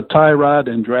 And that's a tie rod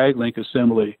and drag link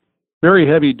assembly. Very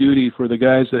heavy duty for the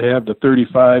guys that have the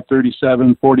 35,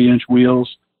 37, 40-inch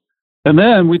wheels. And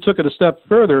then we took it a step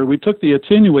further. We took the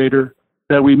attenuator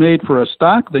that we made for a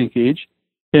stock linkage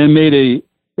and made a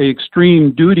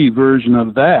extreme duty version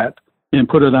of that and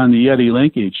put it on the Yeti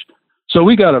linkage. So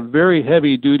we got a very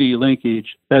heavy duty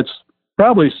linkage that's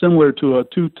probably similar to a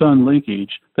 2-ton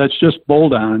linkage that's just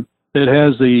bolt-on that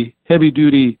has the heavy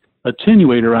duty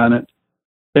attenuator on it.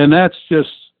 And that's just,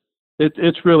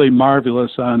 it's really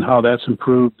marvelous on how that's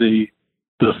improved the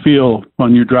feel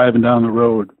when you're driving down the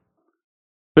road.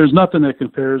 There's nothing that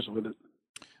compares with it.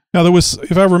 Now, there was,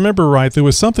 if I remember right, there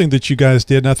was something that you guys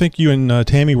did, and I think you and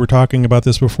Tammy were talking about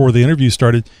this before the interview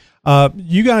started.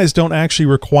 You guys don't actually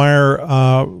require,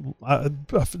 I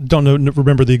don't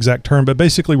remember the exact term, but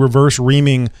basically reverse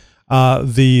reaming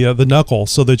the knuckle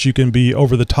so that you can be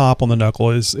over the top on the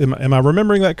knuckle. Am I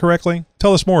remembering that correctly?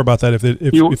 Tell us more about that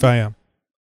if I am.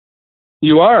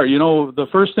 You are. The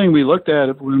first thing we looked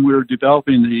at when we were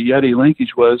developing the Yeti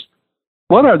linkage was,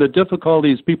 what are the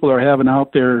difficulties people are having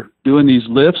out there doing these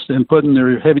lifts and putting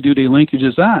their heavy-duty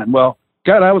linkages on? Well,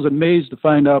 God, I was amazed to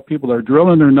find out people are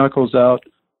drilling their knuckles out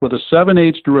with a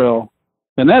 7/8 drill,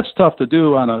 and that's tough to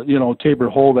do on a taper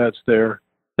hole that's there,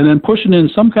 and then pushing in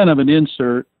some kind of an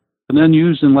insert, and then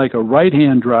using like a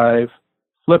right-hand drive,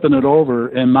 flipping it over,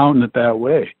 and mounting it that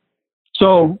way.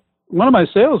 So one of my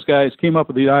sales guys came up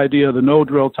with the idea of the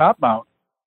no-drill top mount,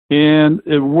 and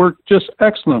it worked just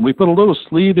excellent. We put a little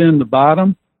sleeve in the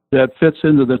bottom that fits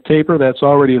into the taper that's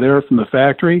already there from the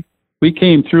factory. We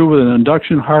came through with an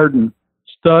induction-hardened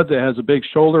stud that has a big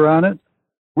shoulder on it.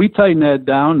 We tighten that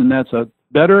down, and that's a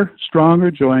better, stronger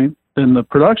joint than the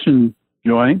production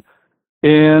joint,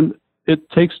 and it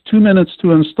takes 2 minutes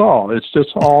to install. It's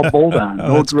just all bolt-on,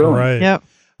 no drilling. Great. Yep.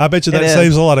 I bet you that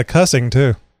saves a lot of cussing,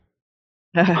 too.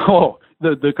 Oh,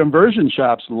 the conversion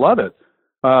shops love it.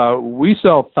 We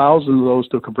sell thousands of those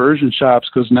to conversion shops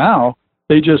because now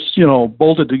they just,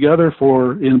 bolt it together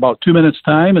in about 2 minutes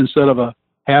time instead of a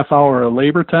half hour of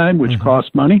labor time, which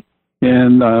costs money.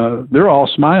 And they're all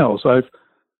smiles. I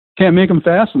can't make them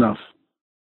fast enough.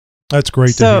 That's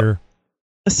great to hear.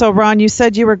 So, Ron, you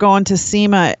said you were going to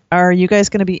SEMA. Are you guys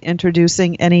going to be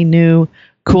introducing any new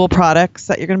cool products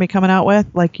that you're going to be coming out with?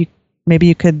 Maybe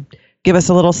you could give us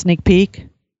a little sneak peek.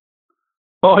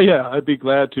 Oh, yeah, I'd be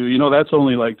glad to. That's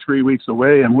only like 3 weeks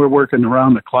away, and we're working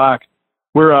around the clock.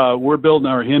 We're building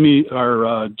our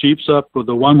our Jeeps up with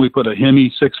the one we put a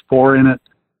Hemi 6.4 in it,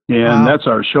 and that's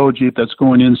our show Jeep that's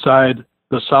going inside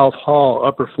the South Hall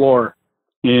upper floor.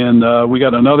 And we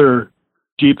got another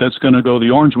Jeep that's going to go, the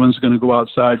orange one's going to go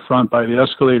outside front by the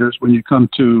escalators when you come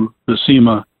to the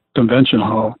SEMA Convention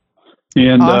Hall.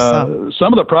 And awesome.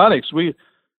 Some of the products, we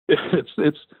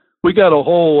got a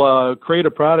whole crate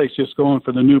of products just going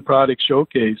for the new product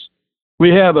showcase. We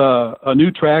have a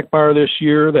new track bar this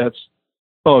year that's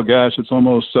oh gosh, it's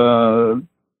almost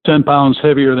 10 pounds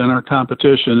heavier than our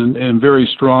competition and very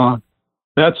strong.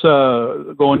 That's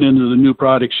going into the new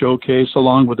product showcase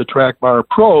along with the Track Bar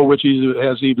Pro, which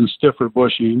has even stiffer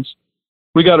bushings.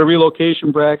 We got a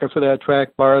relocation bracket for that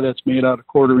Track Bar that's made out of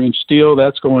 1/4-inch steel.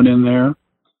 That's going in there.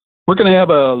 We're going to have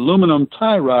a aluminum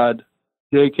tie rod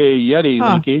JK Yeti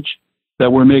linkage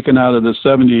that we're making out of the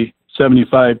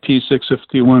 7075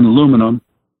 T651 aluminum.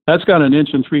 That's got an 1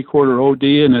 3/4 OD,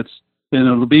 and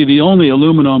it'll be the only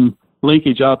aluminum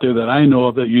linkage out there that I know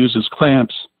of that uses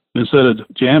clamps instead of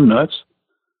jam nuts.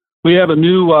 We have a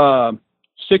new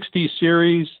 60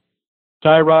 series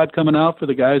tie rod coming out for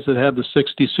the guys that have the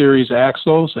 60 series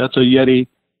axles. That's a Yeti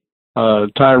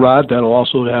tie rod that'll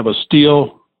also have a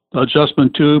steel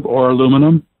adjustment tube or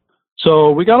aluminum.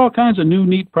 So we got all kinds of new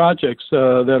neat projects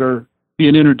that are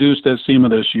being introduced at SEMA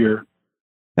this year.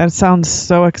 That sounds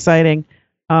so exciting.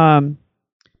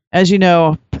 As you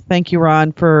know, thank you,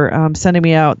 Ron, for sending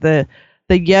me out the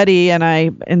Yeti, and I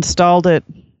installed it.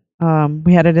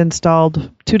 We had it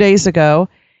installed 2 days ago,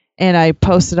 and I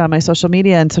posted on my social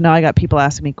media, and so now I got people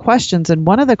asking me questions. And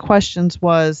one of the questions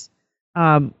was,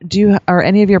 are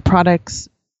any of your products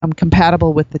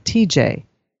compatible with the TJ?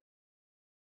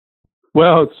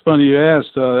 Well, it's funny you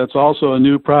asked. That's also a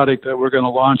new product that we're going to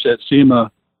launch at SEMA,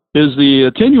 is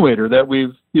the attenuator that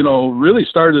we've, really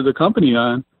started the company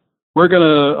on. We're going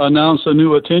to announce a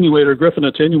new attenuator, Griffin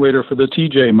attenuator for the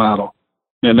TJ model,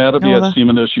 and that'll be at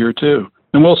SEMA this year too.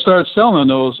 And we'll start selling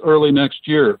those early next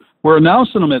year. We're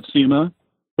announcing them at SEMA,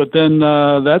 but then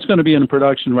that's going to be in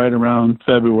production right around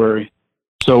February.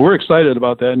 So we're excited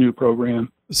about that new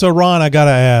program. So, Ron, I got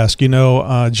to ask,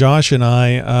 Josh and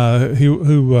I,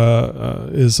 who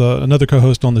is another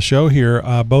co-host on the show here,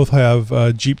 both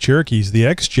have Jeep Cherokees, the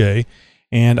XJ,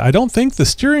 and I don't think the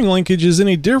steering linkage is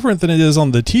any different than it is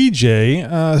on the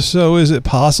TJ. So is it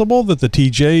possible that the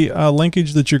TJ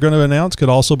linkage that you're going to announce could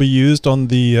also be used on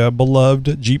the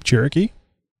beloved Jeep Cherokee?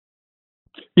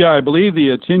 Yeah, I believe the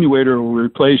attenuator will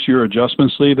replace your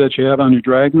adjustment sleeve that you have on your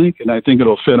drag link, and I think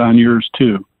it'll fit on yours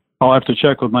too. I'll have to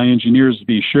check with my engineers to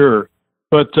be sure.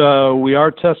 But we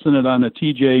are testing it on the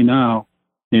TJ now,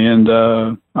 and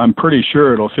I'm pretty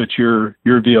sure it'll fit your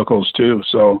vehicles too.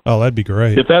 So, that'd be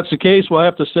great. If that's the case, we'll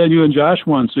have to send you and Josh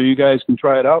one so you guys can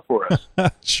try it out for us.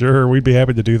 Sure, we'd be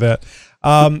happy to do that.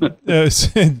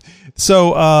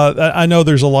 So I know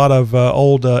there's a lot of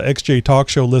old XJ Talk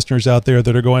Show listeners out there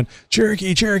that are going,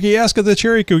 Cherokee, ask us the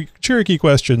Cherokee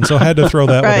question. So I had to throw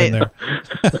that one in there.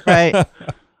 Right.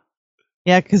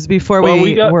 Yeah, because before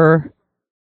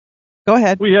go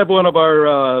ahead. We have one of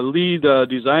our lead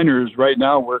designers right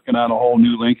now working on a whole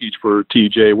new linkage for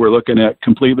TJ. We're looking at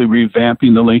completely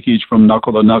revamping the linkage from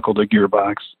knuckle to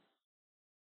gearbox.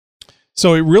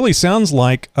 So it really sounds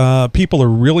like people are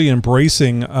really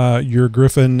embracing your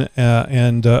Griffin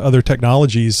and other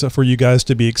technologies for you guys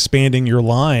to be expanding your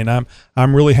line.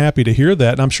 I'm really happy to hear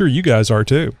that, and I'm sure you guys are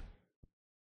too.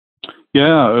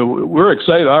 Yeah, we're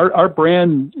excited. Our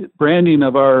branding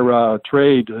of our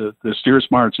trade, the Steer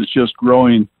Smarts, is just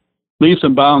growing leaps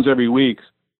and bounds every week.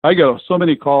 I get so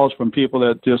many calls from people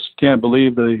that just can't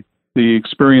believe the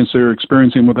experience they're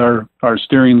experiencing with our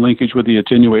steering linkage with the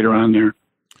attenuator on there.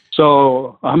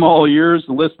 So I'm all ears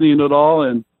and listening to it all,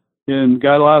 and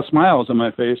got a lot of smiles on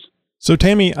my face. So,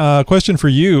 Tammy, question for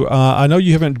you. I know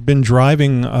you haven't been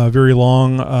driving very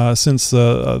long since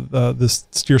this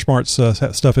Steer Smarts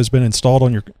stuff has been installed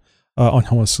on your,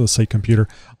 let's say computer,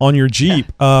 on your Jeep.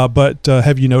 But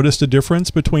have you noticed a difference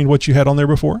between what you had on there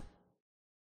before?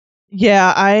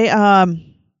 Yeah, I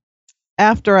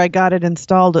after I got it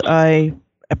installed,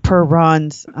 per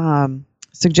Ron's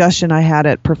suggestion, I had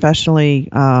it professionally,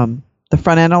 the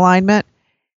front end alignment,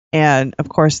 and of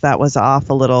course that was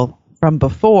off a little from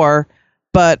before,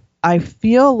 but I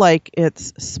feel like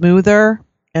it's smoother,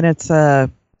 and it's I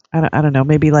don't know,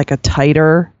 maybe like a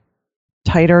tighter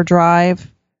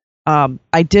drive.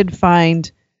 I did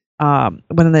find when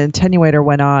the attenuator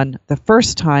went on the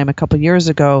first time a couple years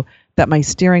ago that my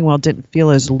steering wheel didn't feel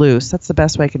as loose. That's the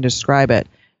best way I can describe it.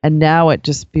 And now it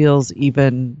just feels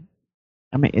even,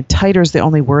 tighter is the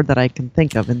only word that I can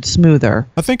think of, and smoother.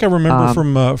 I think I remember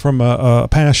from a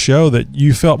past show that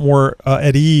you felt more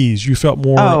at ease. You felt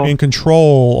more in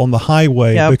control on the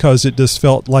highway because it just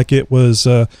felt like it was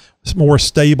more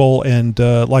stable and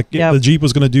the Jeep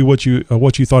was going to do what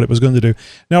you thought it was going to do.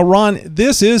 Now, Ron,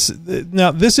 this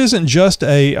isn't just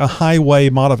a highway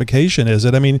modification, is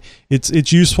it? I mean,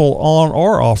 it's useful on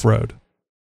or off road.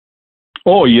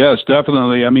 Oh yes,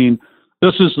 definitely. I mean,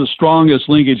 this is the strongest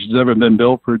linkage that's ever been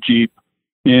built for Jeep,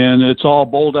 and it's all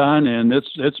bolt-on, and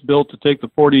it's built to take the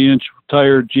 40-inch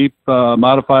tire Jeep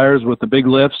modifiers with the big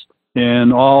lifts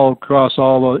and all across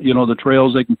all the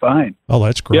trails they can find. Oh,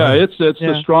 that's great. Yeah, it's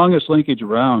the strongest linkage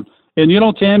around. And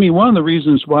Tammy, one of the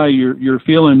reasons why you're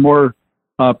feeling more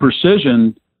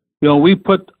precision, we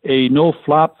put a no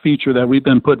flop feature that we've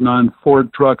been putting on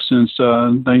Ford trucks since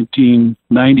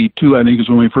 1992, I think is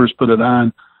when we first put it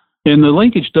on. And the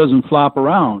linkage doesn't flop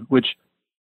around, which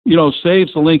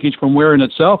saves the linkage from wearing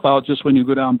itself out just when you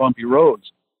go down bumpy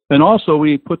roads. And also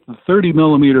we put the 30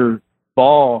 millimeter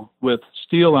ball with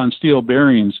steel on steel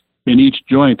bearings in each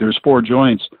joint. There's 4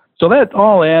 joints. So that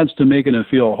all adds to making it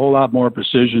feel a whole lot more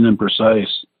precision and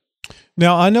precise.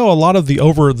 Now, I know a lot of the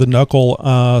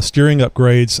over-the-knuckle steering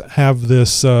upgrades have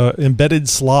this embedded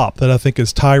slop that I think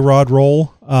is tie rod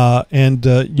roll, and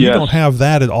you don't have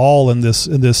that at all in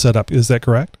this setup. Is that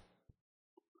correct?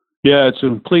 Yeah, it's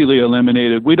completely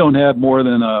eliminated. We don't have more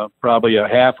than probably a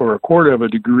half or a quarter of a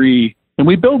degree, and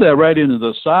we build that right into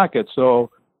the socket. So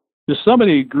if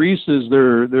somebody greases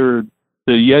the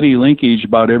Yeti linkage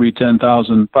about every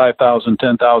 10,000, 5,000,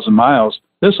 10,000 miles,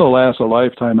 this will last a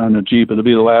lifetime on the Jeep. It'll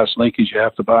be the last linkage you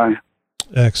have to buy.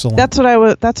 Excellent. That's what I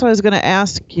was going to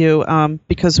ask you,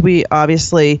 because we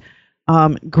obviously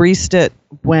greased it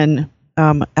when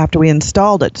after we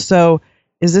installed it. So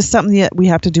is this something that we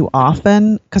have to do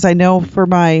often? Because I know for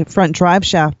my front drive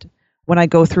shaft, when I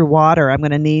go through water, I'm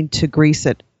going to need to grease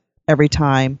it every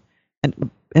time,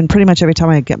 and pretty much every time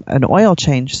I get an oil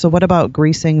change. So what about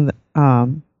greasing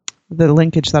the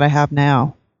linkage that I have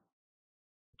now?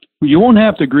 You won't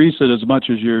have to grease it as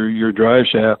much as your drive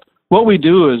shaft. What we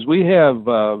do is we have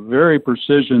very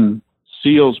precision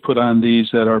seals put on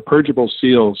these that are purgeable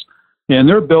seals, and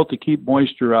they're built to keep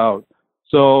moisture out.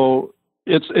 So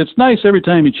it's nice every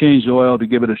time you change the oil to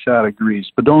give it a shot of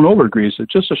grease, but don't over grease it.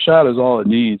 Just a shot is all it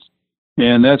needs.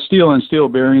 And that steel on steel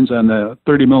bearings on the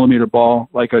 30 millimeter ball,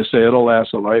 like I say, it'll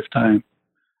last a lifetime.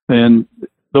 And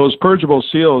those purgeable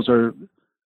seals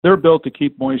they're built to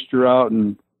keep moisture out.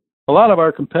 And a lot of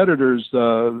our competitors,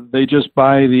 they just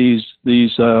buy these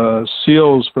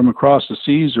seals from across the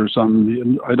seas or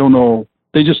something. I don't know.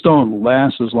 They just don't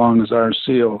last as long as our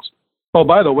seals. Oh,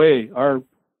 by the way, our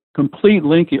complete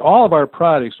linking, all of our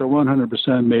products are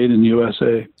 100% made in the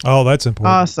USA. Oh, that's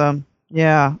important. Awesome.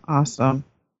 Yeah, awesome.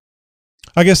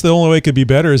 I guess the only way it could be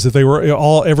better is if they were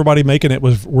everybody making it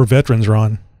were veterans,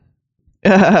 Ron.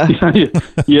 yeah,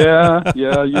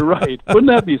 you're right. Wouldn't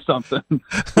that be something?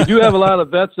 We do have a lot of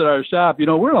vets at our shop.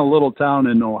 We're in a little town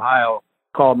in Ohio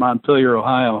called Montpelier,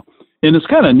 Ohio, and it's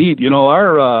kind of neat.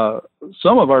 Our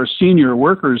some of our senior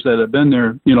workers that have been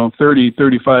there, 30,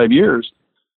 35 years,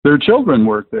 their children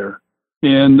work there,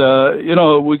 and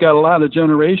we got a lot of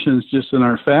generations just in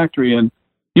our factory. And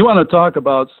you want to talk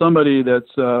about somebody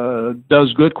that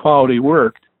does good quality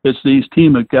work? It's these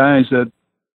team of guys that.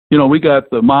 We got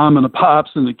the mom and the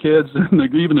pops and the kids and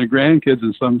even the grandkids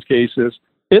in some cases.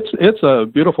 It's a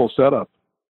beautiful setup.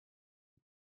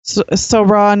 So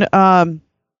Ron,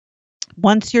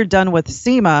 once you're done with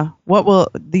SEMA, what will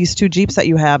these 2 Jeeps that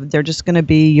you have? They're just going to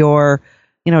be your,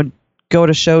 go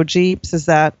to show Jeeps. Is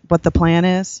that what the plan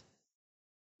is?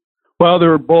 Well,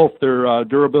 they're both. They're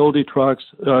durability trucks,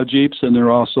 Jeeps, and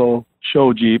they're also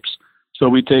show Jeeps. So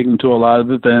we take them to a lot of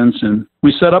events, and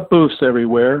we set up booths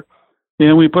everywhere.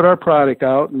 And we put our product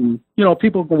out, and,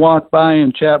 people can walk by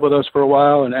and chat with us for a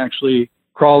while and actually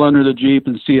crawl under the Jeep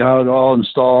and see how it all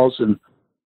installs. And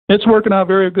it's working out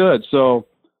very good. So,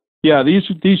 yeah, these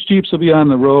Jeeps will be on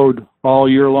the road all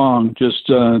year long, just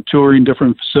touring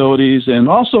different facilities, and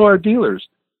also our dealers.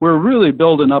 We're really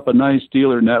building up a nice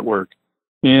dealer network.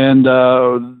 And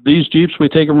these Jeeps, we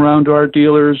take them around to our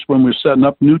dealers when we're setting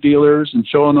up new dealers and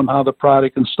showing them how the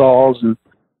product installs and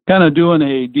kind of doing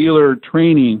a dealer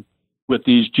training with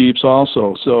these Jeeps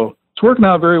also. So it's working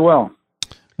out very well.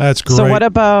 That's great. So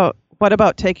what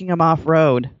about taking them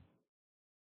off-road?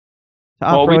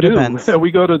 We do. Events?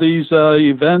 We go to these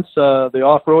events, the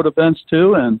off-road events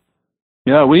too. And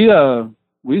yeah, we go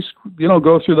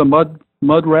through the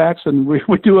mud racks, and we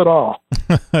do it all.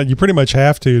 You pretty much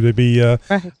have to be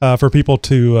right. For people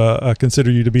to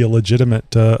consider you to be a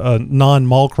legitimate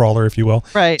non-mall crawler, if you will.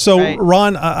 Right. So, right.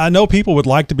 Ron, I know people would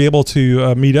like to be able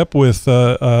to meet up with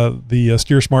the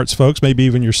Steer Smarts folks, maybe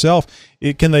even yourself.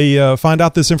 Can they find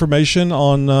out this information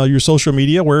on your social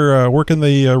media? Where can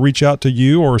they reach out to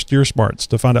you or Steer Smarts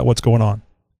to find out what's going on?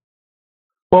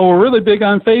 Well, we're really big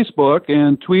on Facebook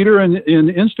and Twitter and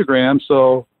Instagram,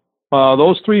 so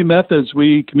those 3 methods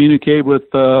we communicate with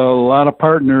a lot of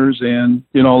partners and,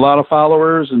 a lot of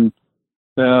followers, and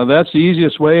that's the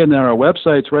easiest way. And then our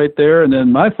website's right there. And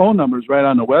then my phone number is right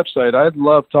on the website. I'd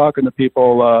love talking to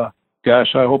people,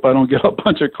 gosh, I hope I don't get a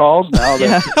bunch of calls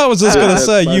now. I was just going to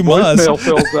say, my you must. voicemail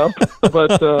fills up.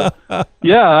 But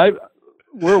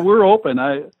we're open.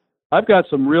 I've got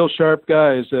some real sharp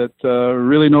guys that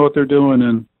really know what they're doing,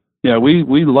 and yeah,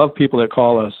 we love people that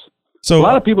call us. So a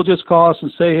lot of people just call us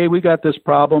and say, "Hey, we got this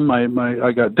problem. I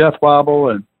got death wobble,"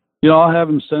 and I'll have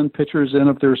them send pictures in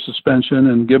of their suspension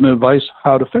and give them advice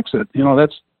how to fix it.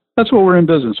 That's what we're in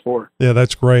business for. Yeah,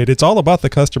 that's great. It's all about the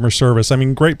customer service. I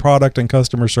mean, great product and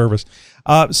customer service.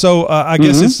 So I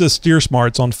guess it's the Steer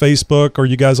Smarts on Facebook, or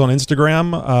you guys on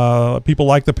Instagram. People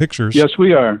like the pictures. Yes,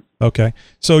 we are. Okay,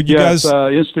 so you guys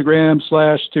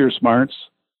Instagram/Steer Smarts.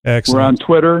 Excellent. We're on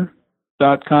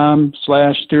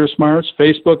Twitter.com/Steer Smarts,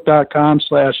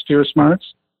 Facebook.com/Steer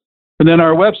Smarts, and then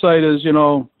our website is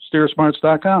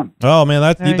steersmarts.com. Oh man,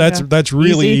 that's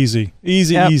really easy.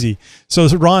 So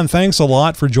Ron, thanks a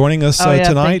lot for joining us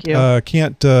tonight.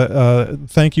 Can't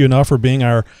thank you enough for being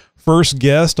our first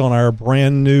guest on our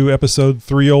brand new episode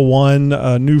 301,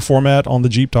 new format on the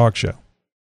Jeep Talk Show.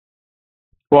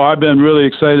 Well, I've been really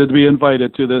excited to be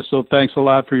invited to this, so thanks a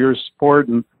lot for your support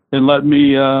and letting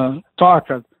me talk.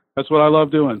 That's what I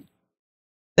love doing.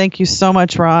 Thank you so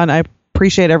much, Ron. I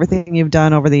appreciate everything you've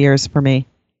done over the years for me.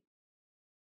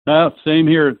 Same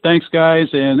here. Thanks, guys,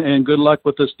 and good luck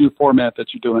with this new format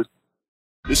that you're doing.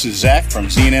 This is Zach from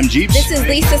Z&M Jeeps. This is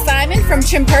Lisa Simon from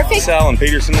Trim Perfect. This is Alan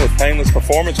Peterson with Painless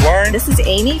Performance Wiring. This is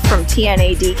Amy from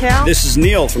TNA Decal. This is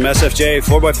Neil from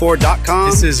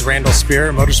SFJ4x4.com. This is Randall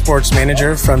Spear, Motorsports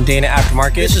Manager from Dana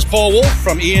Aftermarket. This is Paul Wolf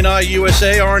from ENI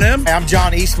USA R&M. I'm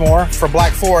John Eastmore from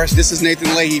Black Forest. This is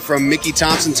Nathan Leahy from Mickey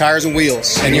Thompson Tires and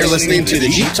Wheels. And you're listening to the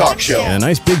Jeep Talk Show. And a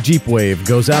nice big Jeep wave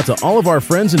goes out to all of our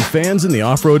friends and fans in the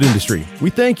off-road industry.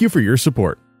 We thank you for your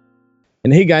support.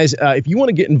 And hey guys, if you want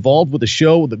to get involved with the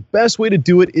show, the best way to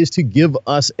do it is to give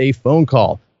us a phone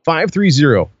call.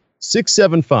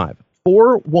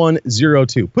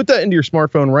 530-675-4102. Put that into your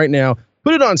smartphone right now.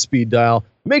 Put it on speed dial.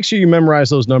 Make sure you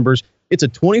memorize those numbers. It's a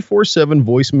 24/7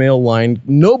 voicemail line.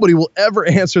 Nobody will ever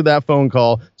answer that phone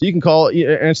call. So you can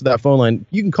answer that phone line.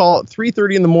 You can call at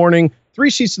 3:30 in the morning, 3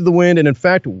 sheets to the wind, and in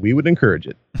fact, we would encourage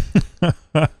it.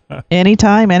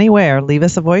 Anytime, anywhere. Leave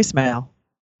us a voicemail.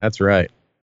 That's right.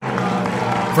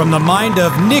 From the mind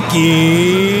of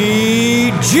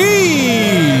Nikki G.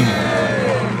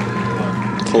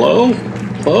 Hello?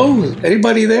 Hello?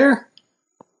 Anybody there?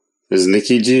 This is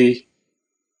Nikki G.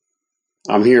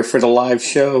 I'm here for the live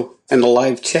show and the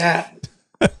live chat.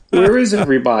 Where is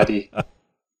everybody?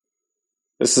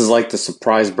 This is like the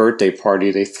surprise birthday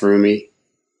party they threw me.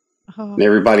 And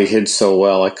everybody hid so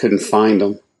well I couldn't find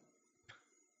them.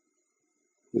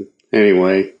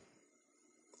 Anyway,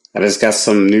 I just got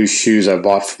some new shoes I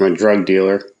bought from a drug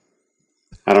dealer.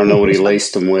 I don't know what he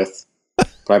laced them with, but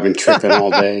I've been tripping all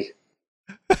day.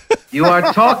 You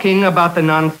are talking about the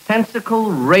nonsensical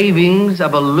ravings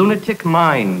of a lunatic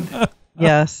mind.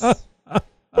 Yes. I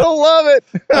love it.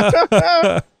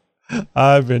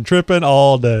 I've been tripping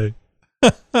all day.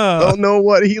 Don't know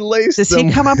what he laced Does them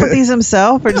he come up with these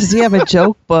himself, or does he have a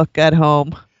joke book at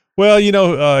home? Well,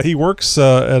 he works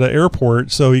at an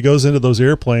airport, so he goes into those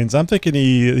airplanes. I'm thinking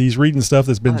he's reading stuff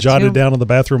that's been jotted down on the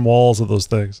bathroom walls of those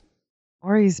things.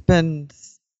 Or he's been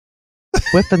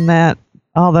whipping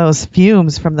all those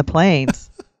fumes from the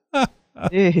planes.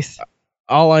 Jeez.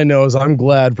 All I know is I'm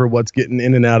glad for what's getting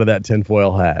in and out of that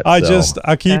tinfoil hat. I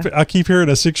keep hearing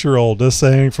a 6-year-old just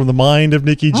saying from the mind of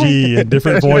Nikki G in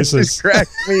different voices. It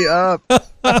cracks me up.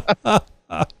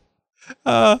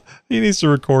 He needs to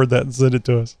record that and send it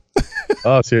to us.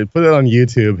 Oh, dude, put it on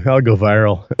YouTube. I'll go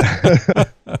viral.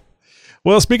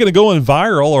 Well, speaking of going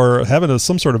viral or having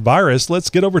some sort of virus, let's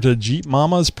get over to Jeep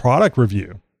Mama's product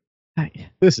review.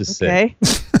 This is sick.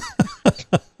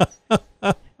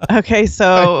 Okay,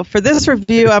 so for this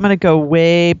review, I'm going to go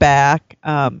way back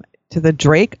to the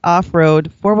Drake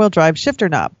Off-Road 4-wheel drive shifter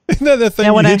knob. Isn't that the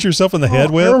thing you hit yourself in the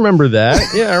head with? I remember that.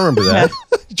 Yeah, I remember that.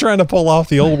 You're trying to pull off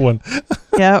the old one.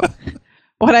 Yep.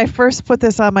 When I first put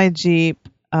this on my Jeep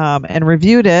and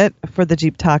reviewed it for the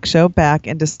Jeep Talk Show back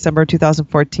in December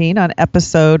 2014 on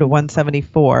episode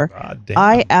 174,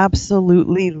 I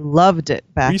absolutely loved it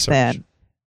back then.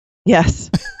 Yes.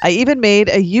 I even made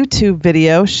a YouTube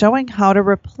video showing how to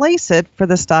replace it for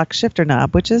the stock shifter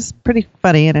knob, which is pretty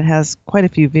funny and it has quite a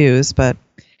few views. But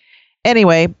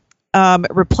anyway,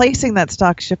 replacing that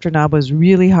stock shifter knob was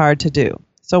really hard to do.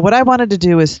 So what I wanted to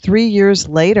do is 3 years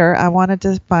later, I wanted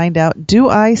to find out, do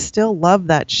I still love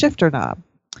that shifter knob?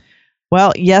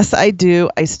 Well, yes, I do.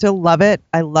 I still love it.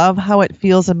 I love how it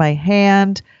feels in my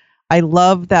hand. I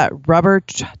love that rubber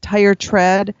tire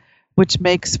tread, which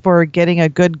makes for getting a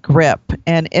good grip,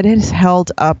 and it has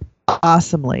held up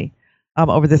awesomely.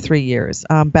 over the 3 years.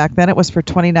 Back then it was for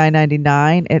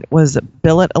 $29.99. It was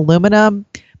billet aluminum.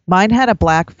 Mine had a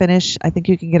black finish. I think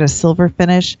you can get a silver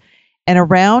finish. And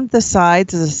around the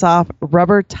sides is a soft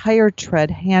rubber tire tread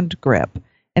hand grip.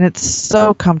 And it's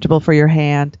so comfortable for your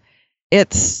hand.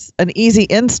 It's an easy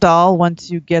install once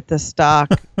you get the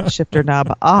stock shifter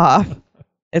knob off.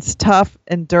 It's tough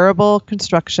and durable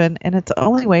construction, and it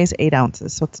only weighs 8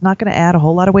 ounces, so it's not going to add a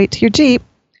whole lot of weight to your Jeep.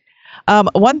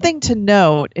 One thing to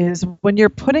note is when you're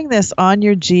putting this on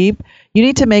your Jeep, you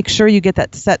need to make sure you get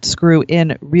that set screw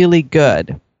in really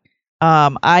good.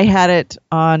 I had it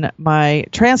on my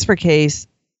transfer case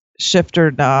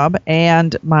shifter knob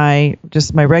and my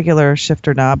regular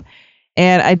shifter knob,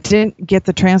 and I didn't get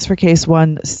the transfer case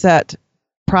one set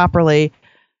properly.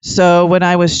 So when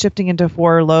I was shifting into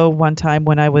 4 low one time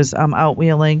when I was out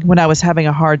wheeling, when I was having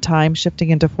a hard time shifting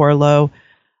into 4 low,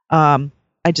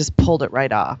 I just pulled it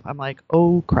right off. I'm like,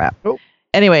 oh crap. Oh.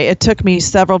 Anyway, it took me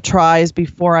several tries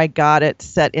before I got it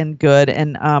set in good,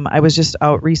 and I was just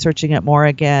out researching it more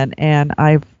again, and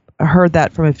I've heard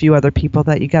that from a few other people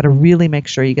that you got to really make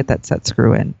sure you get that set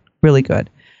screw in really good.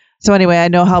 So anyway, I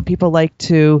know how people like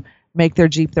to make their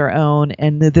Jeep their own,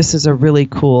 and this is a really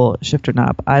cool shifter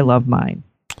knob. I love mine.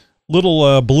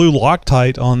 Little blue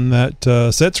Loctite on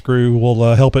that set screw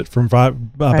will help it from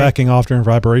backing off during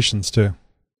vibrations too.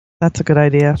 That's a good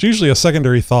idea. It's usually a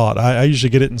secondary thought. I usually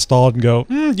get it installed and go,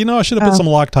 I should have put some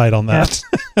Loctite on that.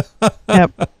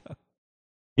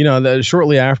 Yep.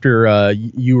 Shortly after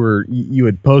you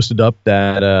had posted up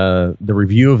that the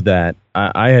review of that,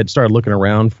 I had started looking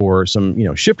around for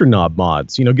some shifter knob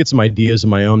mods. Get some ideas of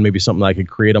my own, maybe something I could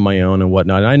create on my own and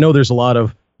whatnot. And I know there's a lot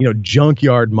of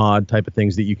junkyard mod type of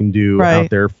things that you can do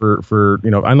out there for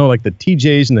I know like the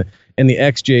TJs and the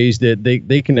XJs that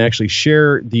they can actually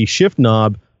share the shift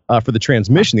knob for the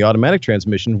transmission, the automatic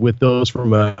transmission, with those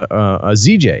from a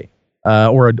ZJ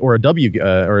or a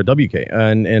WK,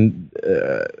 and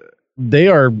they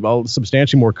are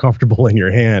substantially more comfortable in your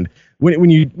hand.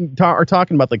 When you are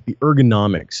talking about like the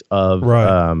ergonomics of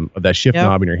that shift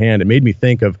knob in your hand, it made me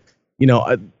think of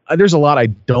there's a lot I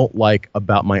don't like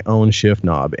about my own shift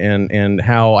knob, and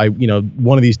how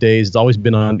one of these days it's always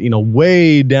been on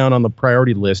way down on the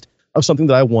priority list of something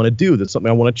that I want to do, that's something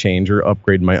I want to change or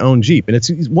upgrade in my own Jeep. And it's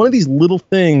one of these little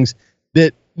things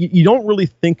that you don't really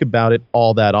think about it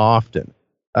all that often.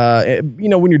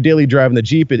 When you're daily driving the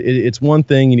Jeep, it's one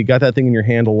thing, and you got that thing in your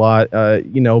hand a lot,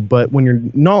 but when you're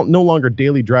no longer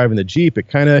daily driving the Jeep, it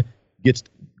kind of gets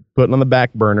put on the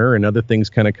back burner, and other things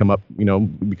kind of come up,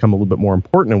 become a little bit more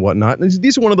important and whatnot. And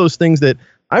these are one of those things that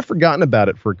I've forgotten about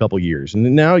it for a couple of years.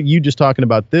 And now you just talking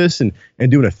about this and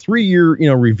doing a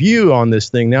 3-year, review on this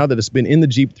thing, now that it's been in the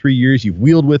Jeep 3 years, you've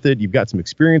wheeled with it, you've got some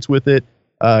experience with it,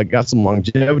 got some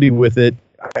longevity with it.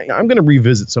 I'm going to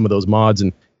revisit some of those mods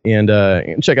and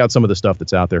check out some of the stuff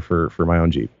that's out there for my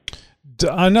own Jeep.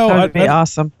 I know. That would be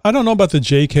awesome. I don't know about the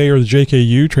JK or the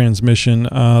JKU transmission,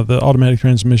 the automatic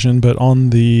transmission, but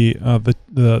on the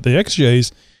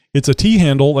XJs, it's a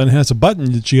T-handle and has a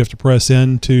button that you have to press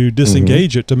in to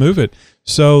disengage it, to move it.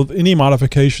 So any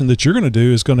modification that you're going to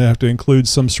do is going to have to include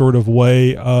some sort of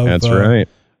way of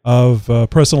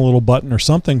pressing a little button or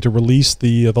something to release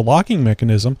the locking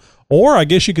mechanism. Or I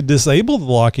guess you could disable the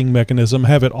locking mechanism,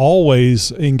 have it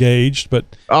always engaged, but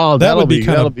that would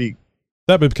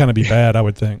kind of be bad, I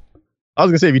would think. I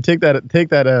was gonna say, if you take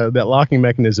that locking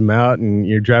mechanism out and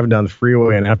you're driving down the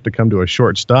freeway and have to come to a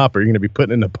short stop, you're gonna be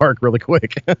putting it in the park really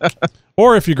quick.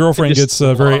 Or if your girlfriend gets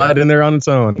very in there on its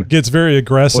own, gets very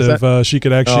aggressive, she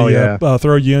could actually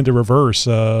throw you into reverse,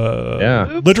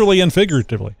 literally and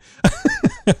figuratively.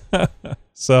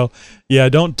 So yeah,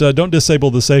 don't disable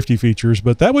the safety features,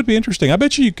 but that would be interesting. I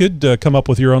bet you could come up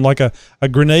with your own, like a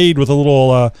grenade with a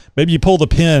little maybe you pull the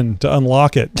pin to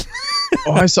unlock it.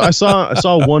 I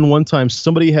saw one time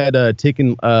somebody had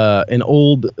taken an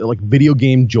old like video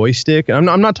game joystick. And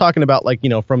I'm not talking about like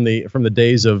from the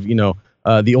days of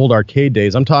the old arcade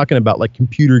days. I'm talking about like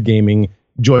computer gaming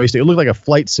joystick. It looked like a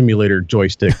flight simulator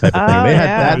joystick type of thing. They had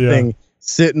that thing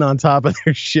sitting on top of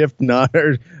their shift knob,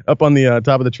 or up on the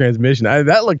top of the transmission.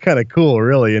 That looked kind of cool,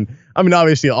 really. And I mean,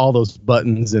 obviously, all those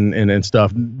buttons and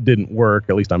stuff didn't work.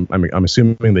 At least I'm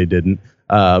assuming they didn't.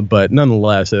 But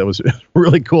nonetheless, it was a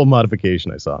really cool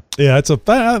modification I saw. Yeah, I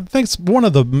think it's one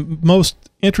of the most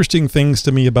interesting things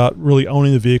to me about really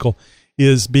owning the vehicle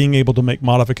is being able to make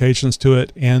modifications to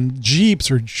it. And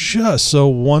Jeeps are just so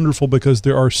wonderful because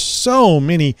there are so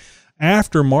many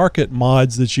aftermarket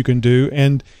mods that you can do.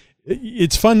 And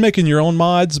it's fun making your own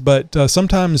mods, but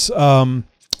sometimes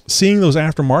seeing those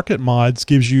aftermarket mods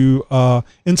gives you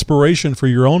inspiration for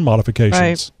your own modifications.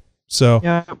 Right.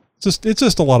 So it's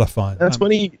just a lot of fun. That's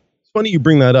funny funny you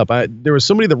bring that up. There was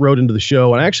somebody that wrote into the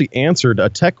show, and I actually answered a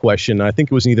tech question. I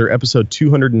think it was in either episode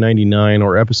 299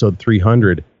 or episode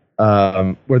 300,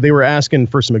 where they were asking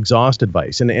for some exhaust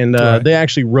advice. And they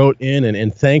actually wrote in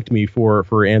and thanked me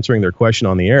for answering their question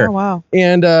on the air. Oh, wow.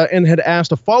 And had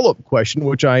asked a follow-up question,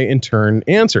 which I, in turn,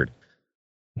 answered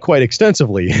quite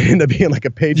extensively. It ended up being like a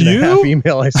page and a half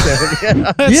email I sent.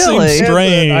 Yeah. That seems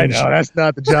strange. I know, that's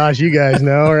not the Josh you guys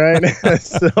know, right?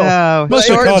 So, must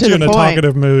have caught you in a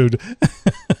talkative mood.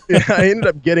 Yeah, I ended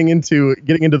up getting into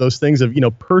those things of,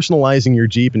 personalizing your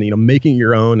Jeep and, making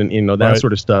your own and, that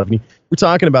sort of stuff. And we're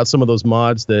talking about some of those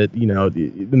mods that,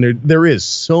 there is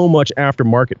so much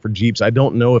aftermarket for Jeeps. I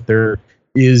don't know if there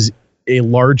is a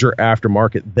larger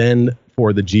aftermarket than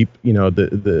for the Jeep,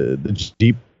 the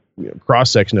Jeep cross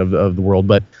section of the world.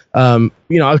 But, I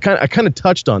kind of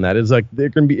touched on that. It's like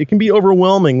it can be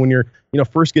overwhelming when you're,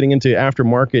 first getting into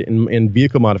aftermarket and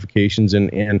vehicle modifications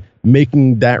and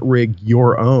making that rig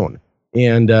your own.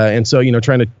 And so,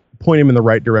 trying to point him in the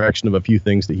right direction of a few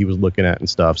things that he was looking at and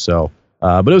stuff. So,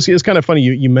 but it was kind of funny.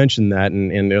 You mentioned that,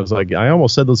 and it was like, I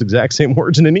almost said those exact same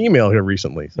words in an email here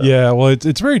recently. So. Yeah, well,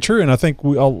 it's very true. And I think a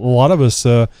lot of us,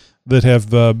 that have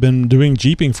been doing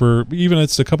Jeeping for even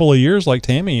it's a couple of years, like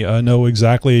Tammy, know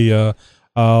exactly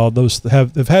those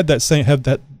have had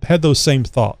those same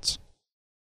thoughts.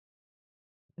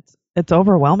 It's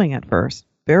overwhelming at first,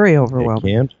 very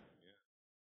overwhelming.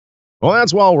 Well,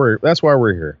 that's why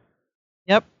we're here.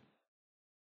 Yep,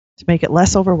 to make it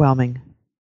less overwhelming.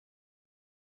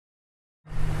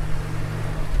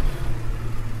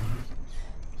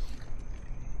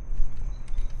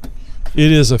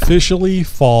 It is officially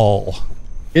fall.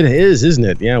 It is, isn't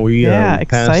it? Yeah, we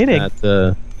passed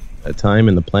that time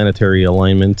in the planetary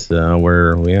alignment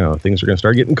where things are going to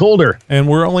start getting colder. And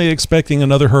we're only expecting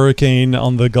another hurricane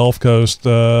on the Gulf Coast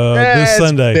this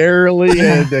Sunday. Barely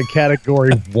the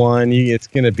Category 1. It's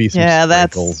going to be some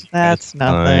sprinkles. That's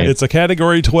nothing. It's a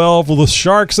Category 12 with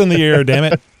sharks in the air, damn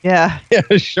it. Yeah. Yeah,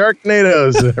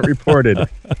 Sharknadoes reported.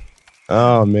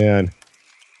 Oh, man.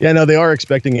 Yeah, no, they are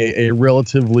expecting a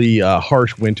relatively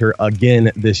harsh winter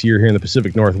again this year here in the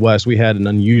Pacific Northwest. We had an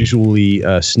unusually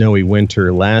snowy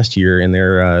winter last year, and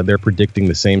they're predicting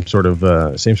the same sort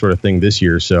of thing this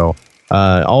year. So,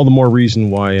 all the more reason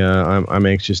why I'm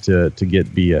anxious to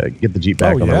get the Jeep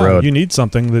back on the road. You need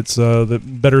something that's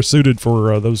better suited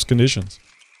for those conditions.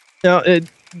 Now,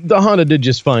 the Honda did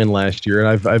just fine last year,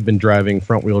 and I've been driving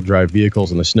front-wheel drive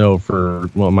vehicles in the snow for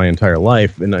my entire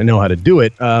life, and I know how to do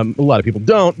it. A lot of people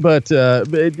don't, but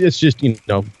it's just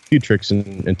a few tricks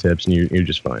and tips, and you're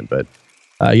just fine. But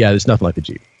it's nothing like the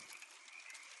Jeep.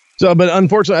 So, but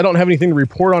unfortunately, I don't have anything to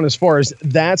report on as far as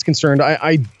that's concerned.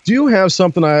 I do have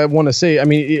something I want to say. I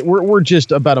mean, we're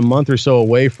just about a month or so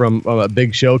away from a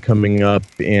big show coming up,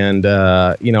 and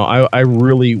I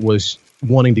really was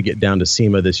wanting to get down to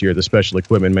SEMA this year, the Special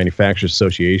Equipment Manufacturers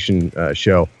Association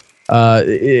show.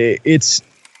 It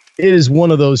is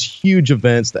one of those huge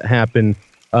events that happen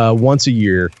once a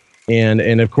year,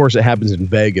 and of course it happens in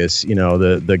Vegas,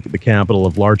 the capital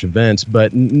of large events.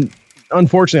 But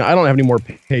unfortunately, I don't have any more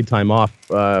paid time off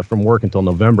from work until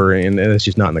November, and it's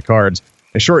just not in the cards.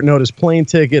 A short notice plane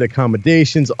ticket,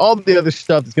 accommodations, all the other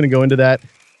stuff that's going to go into that.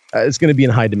 It's going to be in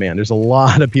high demand. There's a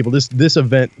lot of people. This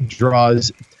event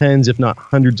draws tens, if not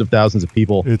hundreds of thousands of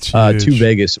people to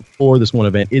Vegas for this one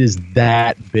event. It is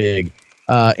that big.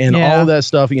 And all of that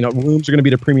stuff, rooms are going to be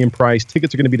at a premium price.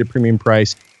 Tickets are going to be at a premium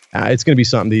price. It's going to be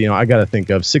something that, I got to think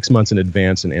of 6 months in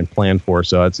advance and plan for.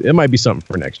 So it might be something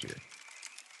for next year.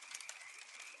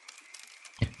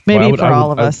 Maybe for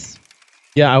all of us.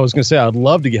 Yeah, I was going to say, I'd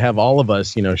love to have all of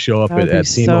us, show up at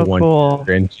SEMA one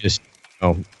year and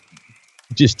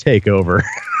just take over.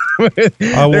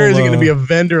 There isn't going to be a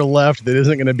vendor left that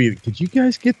isn't going to be. Did you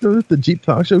guys get the Jeep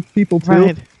Talk Show people too?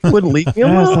 Right. Wouldn't leave me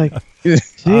alone.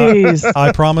 Jeez.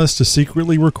 I promise to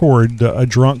secretly record a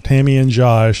drunk Tammy and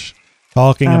Josh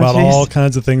talking about all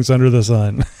kinds of things under the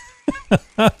sun.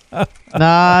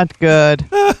 Not good.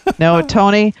 No,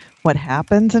 Tony. What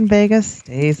happens in Vegas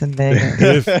stays in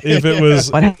Vegas. If it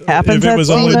was what happens at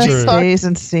SEMA stays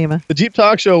in SEMA. The Jeep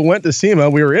Talk Show went to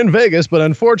SEMA. We were in Vegas, but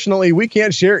unfortunately, we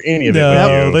can't share any of it.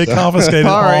 No, they confiscated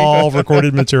all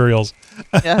recorded materials.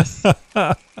 Yes.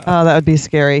 Oh, that would be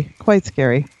scary. Quite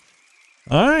scary.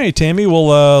 All right, Tammy.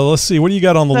 Well, let's see. What do you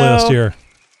got on the list here?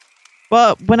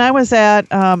 Well, when I was at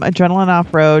Adrenaline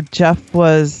Off-Road, Jeff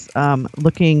was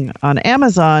looking on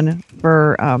Amazon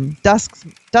for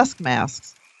dusk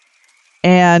masks.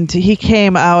 And he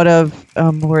came out of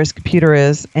where his computer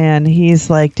is, and he's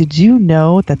like, did you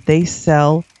know that they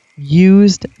sell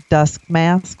used dusk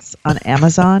masks on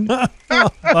Amazon? I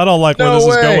don't like where this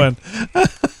is going.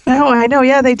 Oh, I know.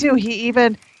 Yeah, they do. He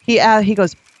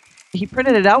goes, he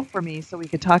printed it out for me so we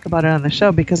could talk about it on the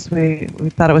show because we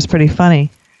thought it was pretty funny.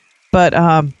 But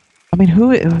I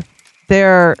mean,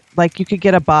 they're like, you could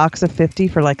get a box of 50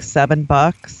 for like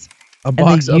 $7. A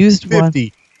box of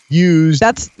 50 used.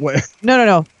 That's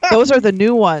no. Those are the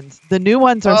new ones. The new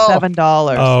ones are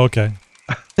 $7. Oh, okay.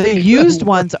 The used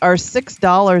ones are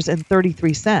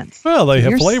 $6.33. Well, they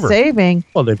have flavor.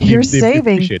 You're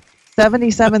saving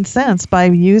 77 cents by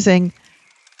using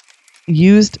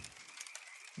used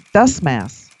dust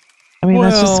masks. I mean,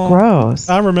 that's just gross.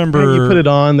 I remember you put it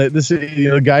on that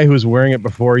the guy who was wearing it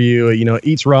before you,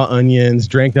 eats raw onions,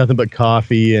 drank nothing but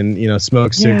coffee, and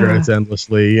smokes cigarettes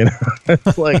endlessly.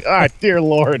 It's like, dear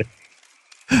Lord.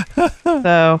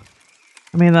 So,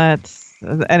 I mean,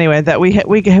 anyway. That we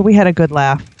had a good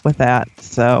laugh with that.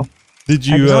 So, did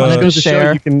you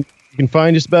share? You can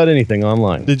find just about anything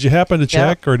online. Did you happen to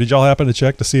check, or did y'all happen to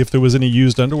check to see if there was any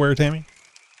used underwear, Tammy?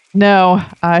 No,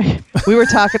 we were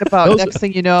talking about next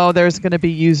thing you know, there's going to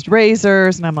be used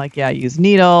razors, and I'm like, yeah, used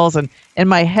needles, and in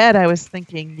my head I was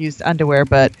thinking used underwear,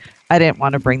 but I didn't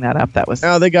want to bring that up. That was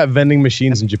they got vending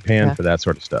machines in Japan for that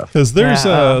sort of stuff. Because there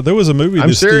was a movie.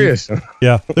 I'm serious.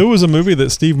 There was a movie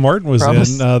that Steve Martin was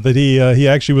in that he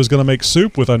actually was going to make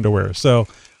soup with underwear. So,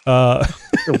 Lord.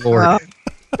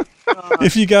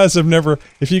 If you have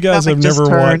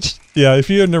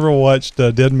never watched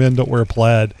Dead Men Don't Wear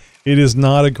Plaid, it is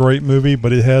not a great movie,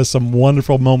 but it has some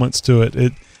wonderful moments to it.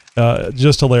 It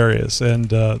just hilarious, and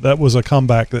that was a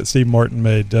comeback that Steve Martin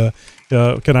made.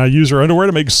 Can I use her underwear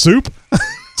to make soup?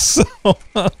 So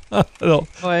I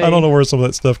don't know where some of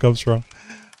that stuff comes from.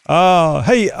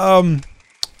 Hey,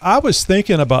 I was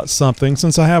thinking about something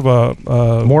since I have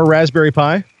a more Raspberry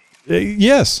Pi.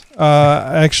 Yes,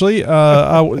 actually,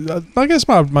 I guess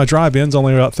my drive-in's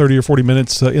only about 30 or 40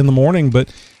 minutes in the morning,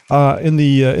 but in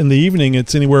the evening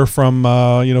it's anywhere from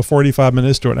 45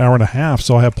 minutes to an hour and a half.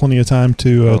 So I have plenty of time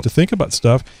to think about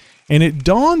stuff. And it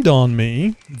dawned on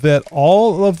me that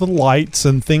all of the lights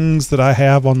and things that I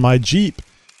have on my Jeep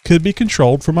could be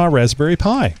controlled from my Raspberry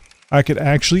Pi. I could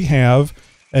actually have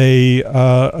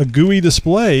a GUI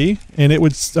display, and I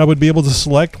would be able to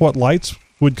select what lights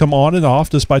would come on and off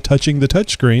just by touching the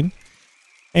touchscreen.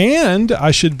 And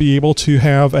I should be able to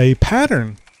have a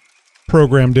pattern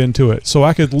programmed into it. So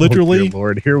I could literally... Oh, dear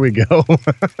Lord, here we go.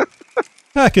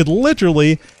 I could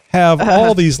literally have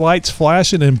all these lights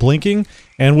flashing and blinking,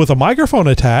 and with a microphone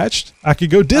attached, I could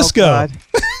go disco.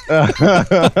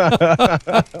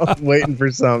 I was waiting for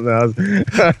something else.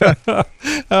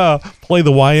 Play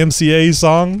the YMCA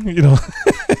song.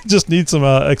 Just need some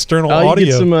external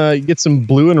audio. You get some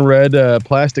blue and red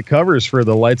plastic covers for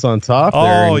the lights on top.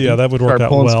 Oh, yeah, that would work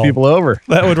out well. Start pulling people over.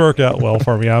 That would work out well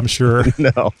for me, I'm sure.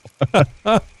 No.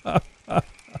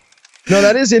 No,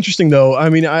 that is interesting though. I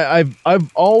mean,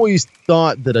 I've always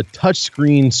thought that a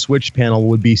touchscreen switch panel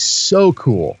would be so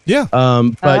cool. Yeah.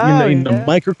 But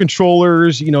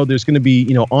microcontrollers, there's going to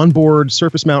be, onboard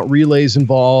surface mount relays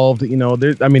involved.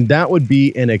 That would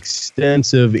be an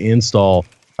extensive install,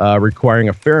 requiring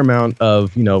a fair amount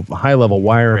of, high level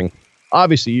wiring.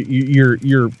 Obviously,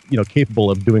 you're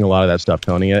capable of doing a lot of that stuff,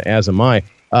 Tony, as am I.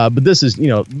 But this is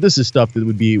stuff that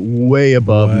would be way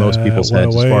above most people's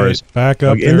heads as far as back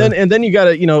up. And then you got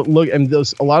to look, and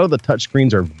a lot of the touch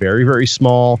screens are very, very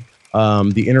small.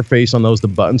 The interface on those, the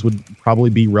buttons would probably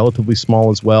be relatively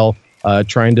small as well.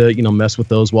 Trying to mess with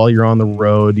those while you're on the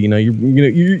road,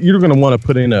 you're going to want to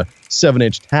put in a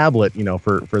 7-inch tablet,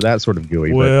 for that sort of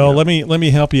GUI. Well, let me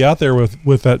help you out there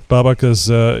with that, Bubba, because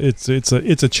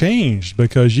it's a change,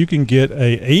 because you can get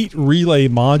a 8 relay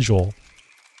module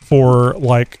for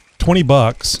like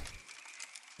 $20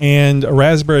 and a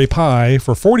Raspberry Pi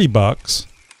for $40,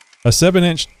 a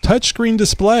 7-inch touchscreen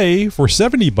display for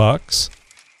 $70,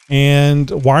 and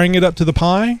wiring it up to the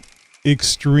Pi,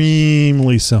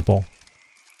 extremely simple.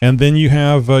 And then you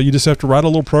just have to write a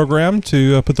little program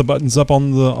to put the buttons up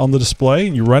on the display,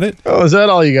 and you run it. Oh, is that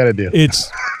all you got to do?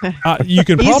 It's you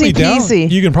can probably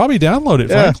download it,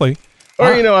 frankly. Or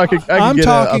I could get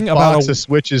a box of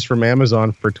switches from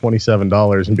Amazon for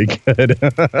 $27 and be good.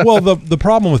 Well, the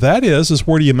problem with that is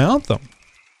where do you mount them?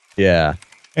 Yeah.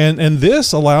 And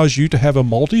this allows you to have a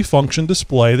multi-function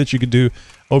display that you could do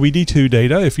OBD2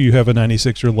 data if you have a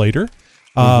 96 or later.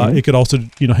 It could also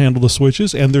handle the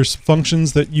switches, and there's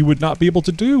functions that you would not be able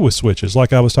to do with switches,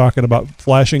 like I was talking about,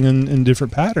 flashing in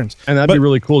different patterns. And that'd be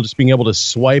really cool, just being able to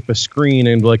swipe a screen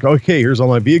and be like, okay, here's all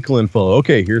my vehicle info.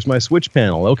 Okay, here's my switch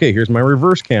panel. Okay, here's my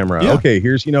reverse camera. Yeah. Okay,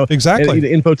 here's exactly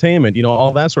the infotainment.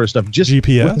 All that sort of stuff. Just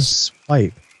GPS with a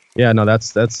swipe. Yeah, no,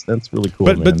 that's really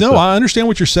cool. But no, I understand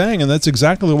what you're saying, and that's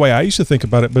exactly the way I used to think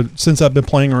about it. But since I've been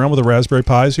playing around with the Raspberry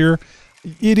Pis here,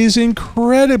 it is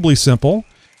incredibly simple,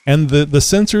 and the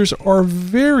sensors are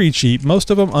very cheap. Most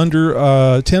of them under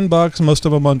 $10. Most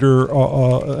of them under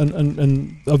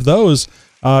and of those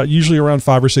usually around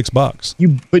 $5 or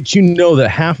 $6. But you know that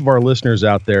half of our listeners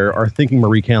out there are thinking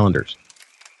Marie calendars.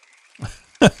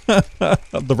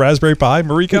 The Raspberry Pi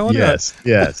Marie calendar? Yes.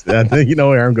 I think you know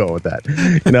where I'm going with that.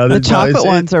 You know, the chocolate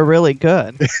ones are really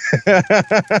good.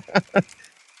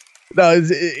 No,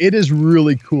 it is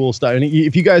really cool stuff. And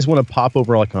if you guys want to pop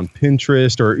over like on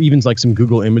Pinterest or even like some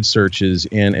Google image searches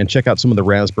and check out some of the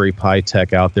Raspberry Pi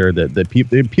tech out there, that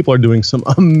people are doing some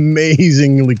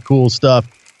amazingly cool stuff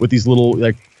with these little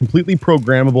like completely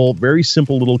programmable, very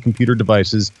simple little computer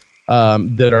devices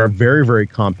that are very, very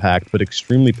compact but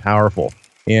extremely powerful.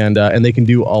 And they can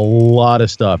do a lot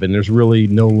of stuff, and there's really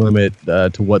no limit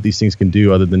to what these things can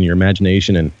do other than your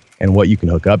imagination and what you can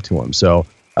hook up to them. So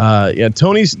yeah,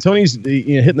 Tony's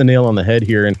hitting the nail on the head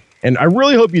here, and I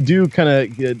really hope you do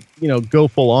kind of go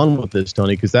full on with this,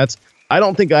 Tony, because I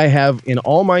don't think I have in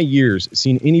all my years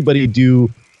seen anybody do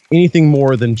anything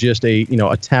more than just a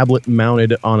tablet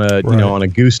mounted on a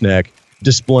gooseneck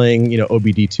displaying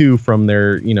OBD2 from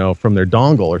their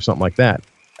dongle or something like that.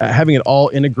 Having it all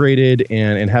integrated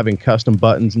and having custom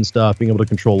buttons and stuff, being able to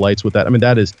control lights with that. I mean,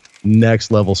 that is next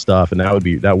level stuff, and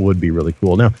that would be really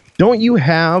cool. Now, don't you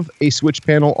have a switch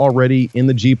panel already in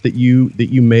the Jeep that you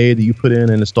made, that you put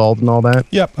in and installed and all that?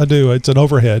 Yep, I do. It's an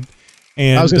overhead.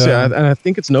 And I was going to say, I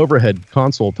think it's an overhead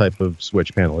console type of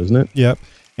switch panel, isn't it? Yep.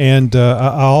 And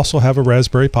I also have a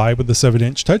Raspberry Pi with a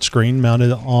 7-inch touchscreen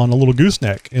mounted on a little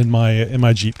gooseneck in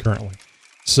my Jeep currently.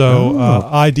 So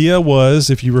idea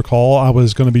was, if you recall, I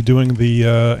was going to be doing the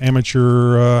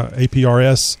amateur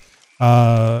APRS,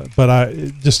 but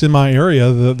I just in my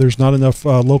area, there's not enough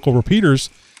local repeaters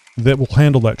that will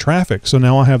handle that traffic. So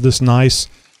now I have this nice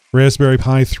Raspberry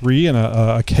Pi 3 and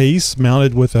a case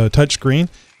mounted with a touchscreen,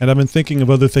 and I've been thinking of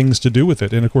other things to do with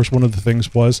it. And of course, one of the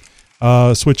things was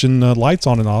switching lights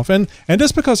on and off. And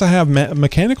just because I have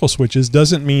mechanical switches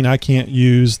doesn't mean I can't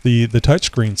use the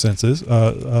touchscreen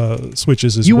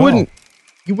switches as well.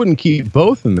 You wouldn't keep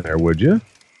both in there, would you?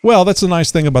 Well, that's the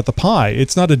nice thing about the Pi.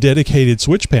 It's not a dedicated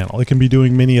switch panel. It can be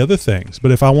doing many other things.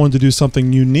 But if I wanted to do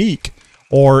something unique,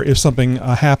 or if something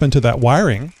happened to that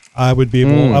wiring, I would be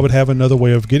able. I would have another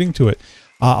way of getting to it.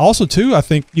 Also, too, I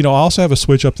think I also have a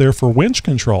switch up there for winch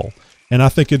control. And I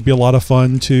think it'd be a lot of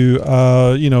fun to,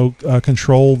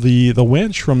 control the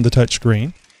winch from the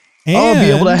touchscreen. And be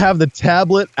able to have the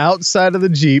tablet outside of the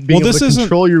Jeep, being able to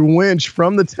control your winch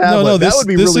from the tablet. No, that would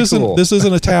be really cool. This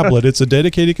isn't a tablet. It's a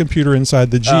dedicated computer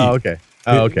inside the Jeep. Oh, okay.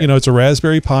 It's a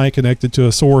Raspberry Pi connected to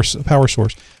a power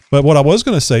source. But what I was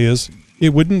going to say is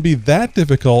it wouldn't be that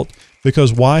difficult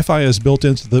because Wi-Fi is built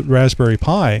into the Raspberry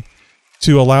Pi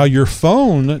to allow your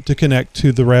phone to connect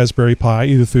to the Raspberry Pi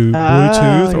either through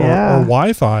Bluetooth or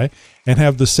Wi-Fi and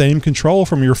have the same control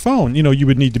from your phone. You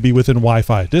would need to be within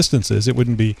Wi-Fi distances. It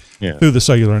wouldn't be through the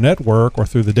cellular network or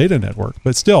through the data network,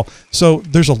 but still. So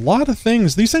there's a lot of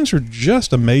things. These things are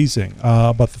just amazing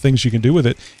about the things you can do with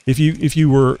it. If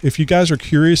you guys are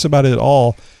curious about it at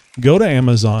all, go to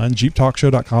Amazon,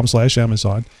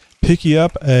 jeeptalkshow.com/Amazon. Pick you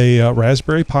up a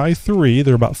Raspberry Pi 3.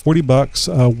 They're about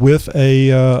 $40 with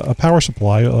a power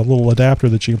supply, a little adapter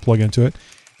that you can plug into it,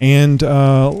 and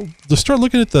just start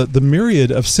looking at the myriad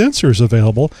of sensors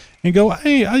available and go,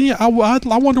 hey, I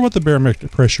wonder what the barometric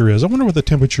pressure is. I wonder what the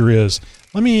temperature is.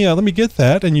 Let me get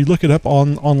that, and you look it up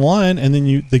online, and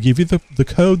then they give you the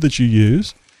code that you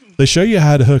use. They show you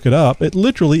how to hook it up. It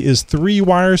literally is 3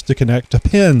 wires to connect to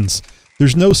pins.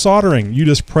 There's no soldering. You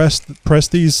just press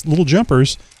these little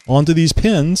jumpers onto these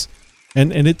pins,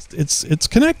 and it's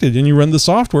connected, and you run the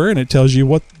software, and it tells you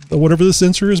whatever the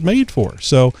sensor is made for.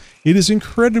 So it is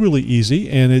incredibly easy,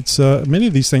 and it's many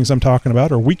of these things I'm talking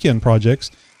about are weekend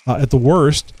projects at the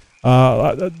worst.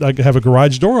 I have a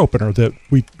garage door opener that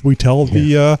we tell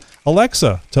the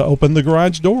Alexa to open the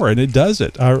garage door, and it does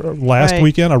it. Last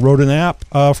weekend I wrote an app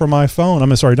for my phone.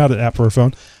 I'm sorry, not an app for a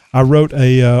phone. I wrote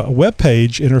a web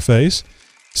page interface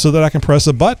so that I can press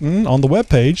a button on the web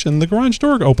page and the garage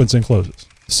door opens and closes.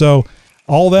 So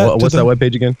all that. What's that web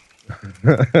page again?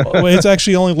 It's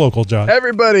actually only local, John.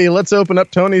 Everybody, let's open up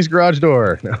Tony's garage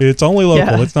door. No. It's only local.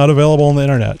 Yeah. It's not available on the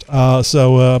internet.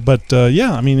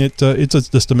 Yeah, I mean, it's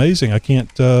just amazing. I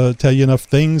can't tell you enough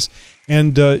things.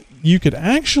 And you could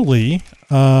actually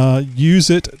use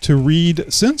it to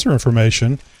read sensor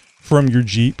information from your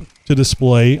Jeep to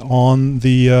display on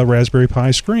the Raspberry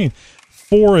Pi screen.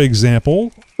 For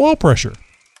example, oil pressure,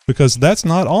 because that's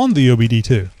not on the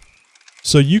OBD2.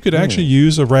 So you could actually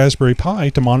use a Raspberry Pi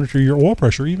to monitor your oil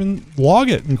pressure, even log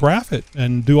it and graph it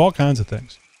and do all kinds of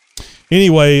things.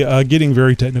 Anyway, getting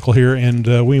very technical here, and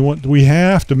we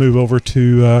have to move over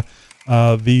to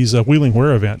these Wheeling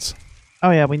Where events. Oh,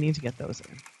 yeah, we need to get those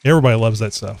in. Everybody loves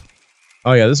that stuff.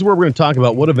 Oh, yeah, this is where we're going to talk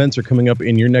about what events are coming up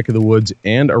in your neck of the woods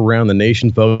and around the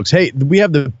nation, folks. Hey, we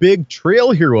have the big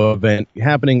Trail Hero event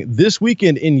happening this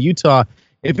weekend in Utah.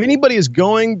 If anybody is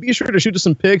going, be sure to shoot us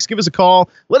some pics, give us a call,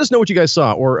 let us know what you guys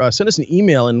saw, or send us an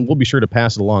email, and we'll be sure to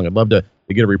pass it along. I'd love to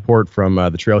get a report from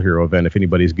the Trail Hero event if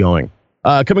anybody's going.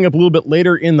 Coming up a little bit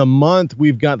later in the month,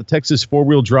 we've got the Texas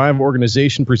Four-Wheel Drive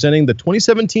Organization presenting the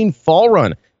 2017 Fall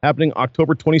Run, happening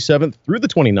October 27th through the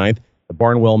 29th, the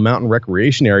Barnwell Mountain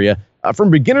Recreation Area. From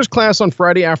beginner's class on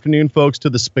Friday afternoon, folks, to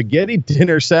the spaghetti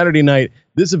dinner Saturday night,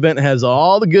 this event has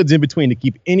all the goods in between to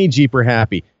keep any Jeeper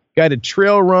happy. Guided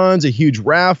trail runs, a huge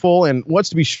raffle, and what's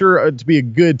to be sure to be a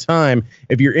good time.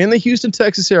 If you're in the Houston,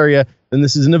 Texas area, then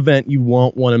this is an event you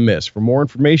won't want to miss. For more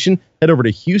information, head over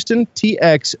to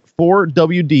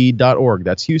HoustonTX4WD.org.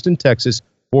 That's Houston, Texas,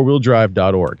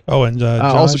 fourwheeldrive.org. Oh, and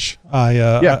Josh,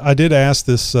 I did ask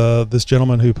this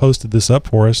gentleman who posted this up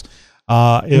for us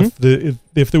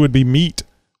if there would be meat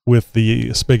with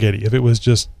the spaghetti, if it was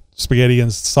just spaghetti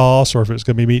and sauce, or if it was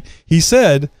going to be meat. He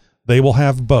said they will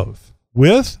have both.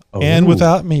 With and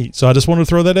without meat. So I just wanted to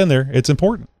throw that in there. It's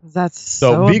important. That's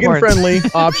so vegan-friendly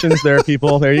options there,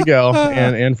 people. There you go.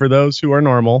 And for those who are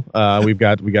normal, we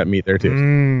got meat there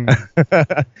too.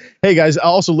 Hey guys,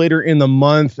 also later in the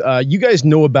month, you guys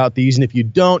know about these, and if you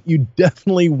don't, you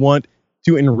definitely want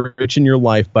to enrich in your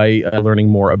life by learning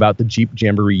more about the Jeep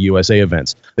Jamboree USA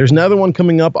events. There's another one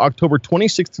coming up October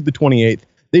 26th through the 28th.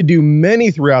 They do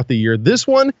many throughout the year. This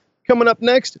one coming up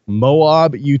next,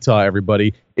 Moab, Utah,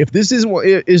 everybody. If this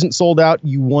isn't sold out,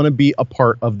 you want to be a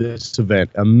part of this event.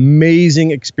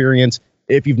 Amazing experience.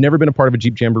 If you've never been a part of a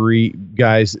Jeep Jamboree,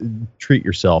 guys, treat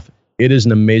yourself. It is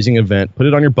an amazing event. Put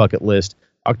it on your bucket list.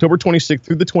 October 26th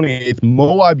through the 28th,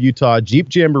 Moab, Utah,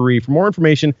 Jeep Jamboree. For more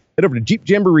information, head over to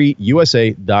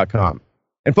jeepjamboreeusa.com.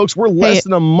 And folks, we're less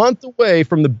than a month away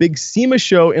from the big SEMA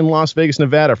show in Las Vegas,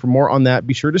 Nevada. For more on that,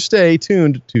 be sure to stay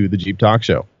tuned to the Jeep Talk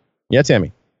Show. Yeah,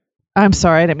 Tammy. I'm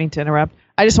sorry, I didn't mean to interrupt.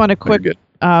 I just want to quick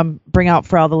bring out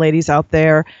for all the ladies out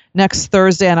there. Next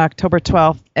Thursday on October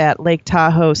 12th at Lake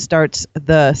Tahoe starts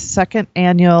the second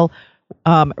annual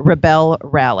Rebel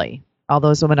Rally. All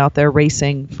those women out there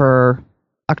racing for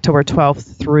October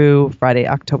 12th through Friday,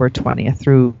 October 20th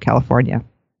through California.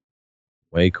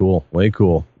 Way cool. Way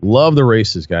cool. Love the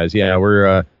races, guys. Yeah,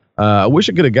 we're I wish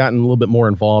I could have gotten a little bit more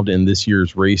involved in this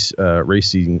year's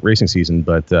racing season,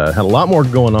 but had a lot more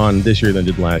going on this year than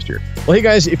did last year. Well, hey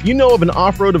guys, if you know of an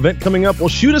off-road event coming up, well,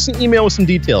 shoot us an email with some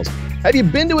details. Have you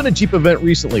been to a Jeep event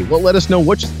recently? Well, let us know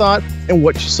what you thought and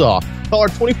what you saw. Call our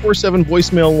 24/7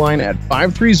 voicemail line at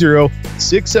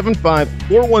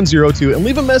 530-675-4102 and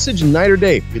leave a message night or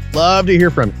day. We'd love to hear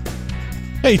from you.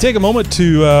 Hey, take a moment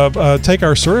to take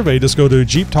our survey. Just go to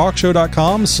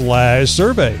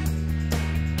jeeptalkshow.com/survey.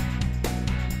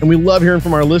 And we love hearing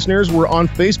from our listeners. We're on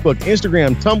Facebook,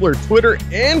 Instagram, Tumblr, Twitter,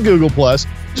 and Google+. Just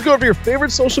go over to your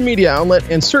favorite social media outlet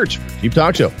and search Jeep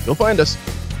Talk Show. You'll find us.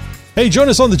 Hey, join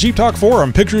us on the Jeep Talk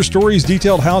Forum. Pictures, stories,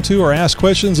 detailed how-to, or ask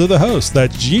questions of the host.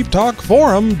 That's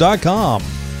jeeptalkforum.com.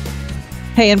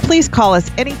 Hey, and please call us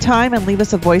anytime and leave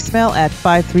us a voicemail at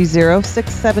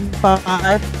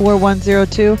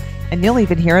 530-675-4102, and you'll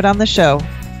even hear it on the show.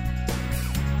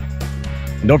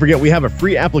 And don't forget, we have a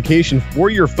free application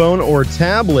for your phone or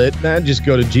tablet. Just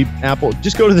go to the Jeep Apple.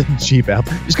 Just go to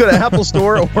Apple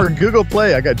Store or Google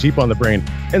Play. I got Jeep on the brain.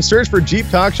 And search for Jeep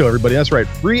Talk Show, everybody. That's right.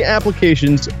 Free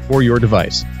applications for your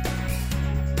device.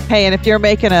 Hey, and if you're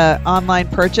making an online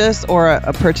purchase or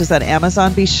a purchase at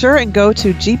Amazon, be sure and go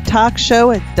to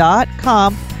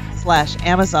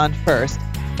jeeptalkshow.com/Amazon first.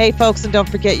 Hey, folks, and don't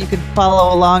forget, you can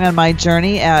follow along on my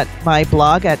journey at my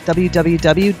blog at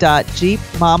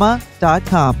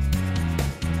www.jeepmama.com.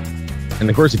 And,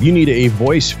 of course, if you need a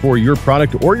voice for your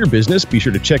product or your business, be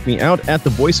sure to check me out at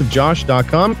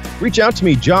thevoiceofjosh.com. Reach out to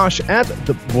me, Josh, at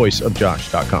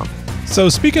thevoiceofjosh.com. So,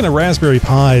 speaking of Raspberry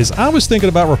Pis, I was thinking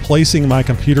about replacing my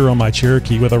computer on my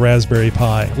Cherokee with a Raspberry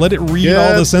Pi. Let it read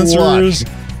all the sensors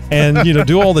and,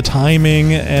 do all the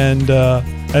timing and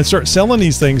start selling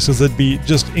these things because it'd be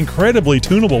just incredibly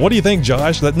tunable. What do you think,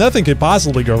 Josh? That nothing could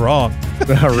possibly go wrong.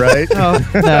 All right. Oh,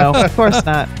 no, of course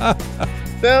not.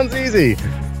 Sounds easy.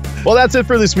 Well, that's it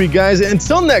for this week, guys.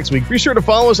 Until next week, be sure to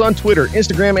follow us on Twitter,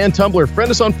 Instagram, and Tumblr. Friend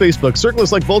us on Facebook. Circle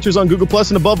us like vultures on Google+.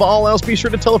 And above all else, be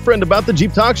sure to tell a friend about the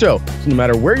Jeep Talk Show. So no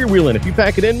matter where you're wheeling, if you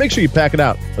pack it in, make sure you pack it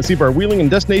out. Let's see if our wheeling and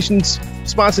destination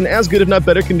spots in as good, if not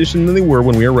better, condition than they were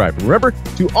when we arrived. And remember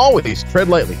to always tread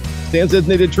lightly, stay on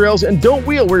designated trails, and don't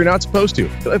wheel where you're not supposed to.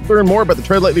 To learn more about the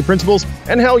Tread Lightly principles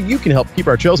and how you can help keep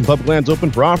our trails and public lands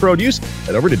open for off-road use,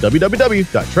 head over to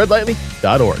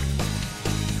www.treadlightly.org.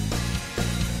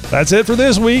 That's it for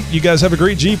this week. You guys have a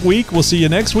great Jeep week. We'll see you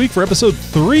next week for episode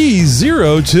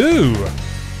 302.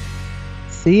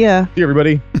 See ya. See you,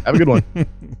 everybody. Have a good one.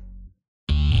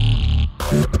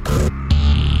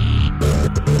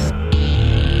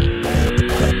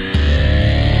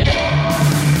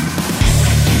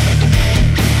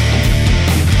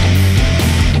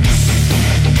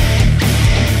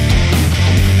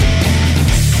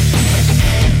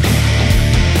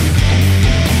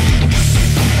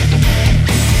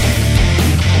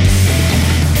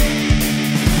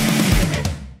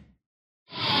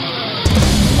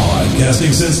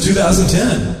 Podcasting since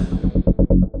 2010.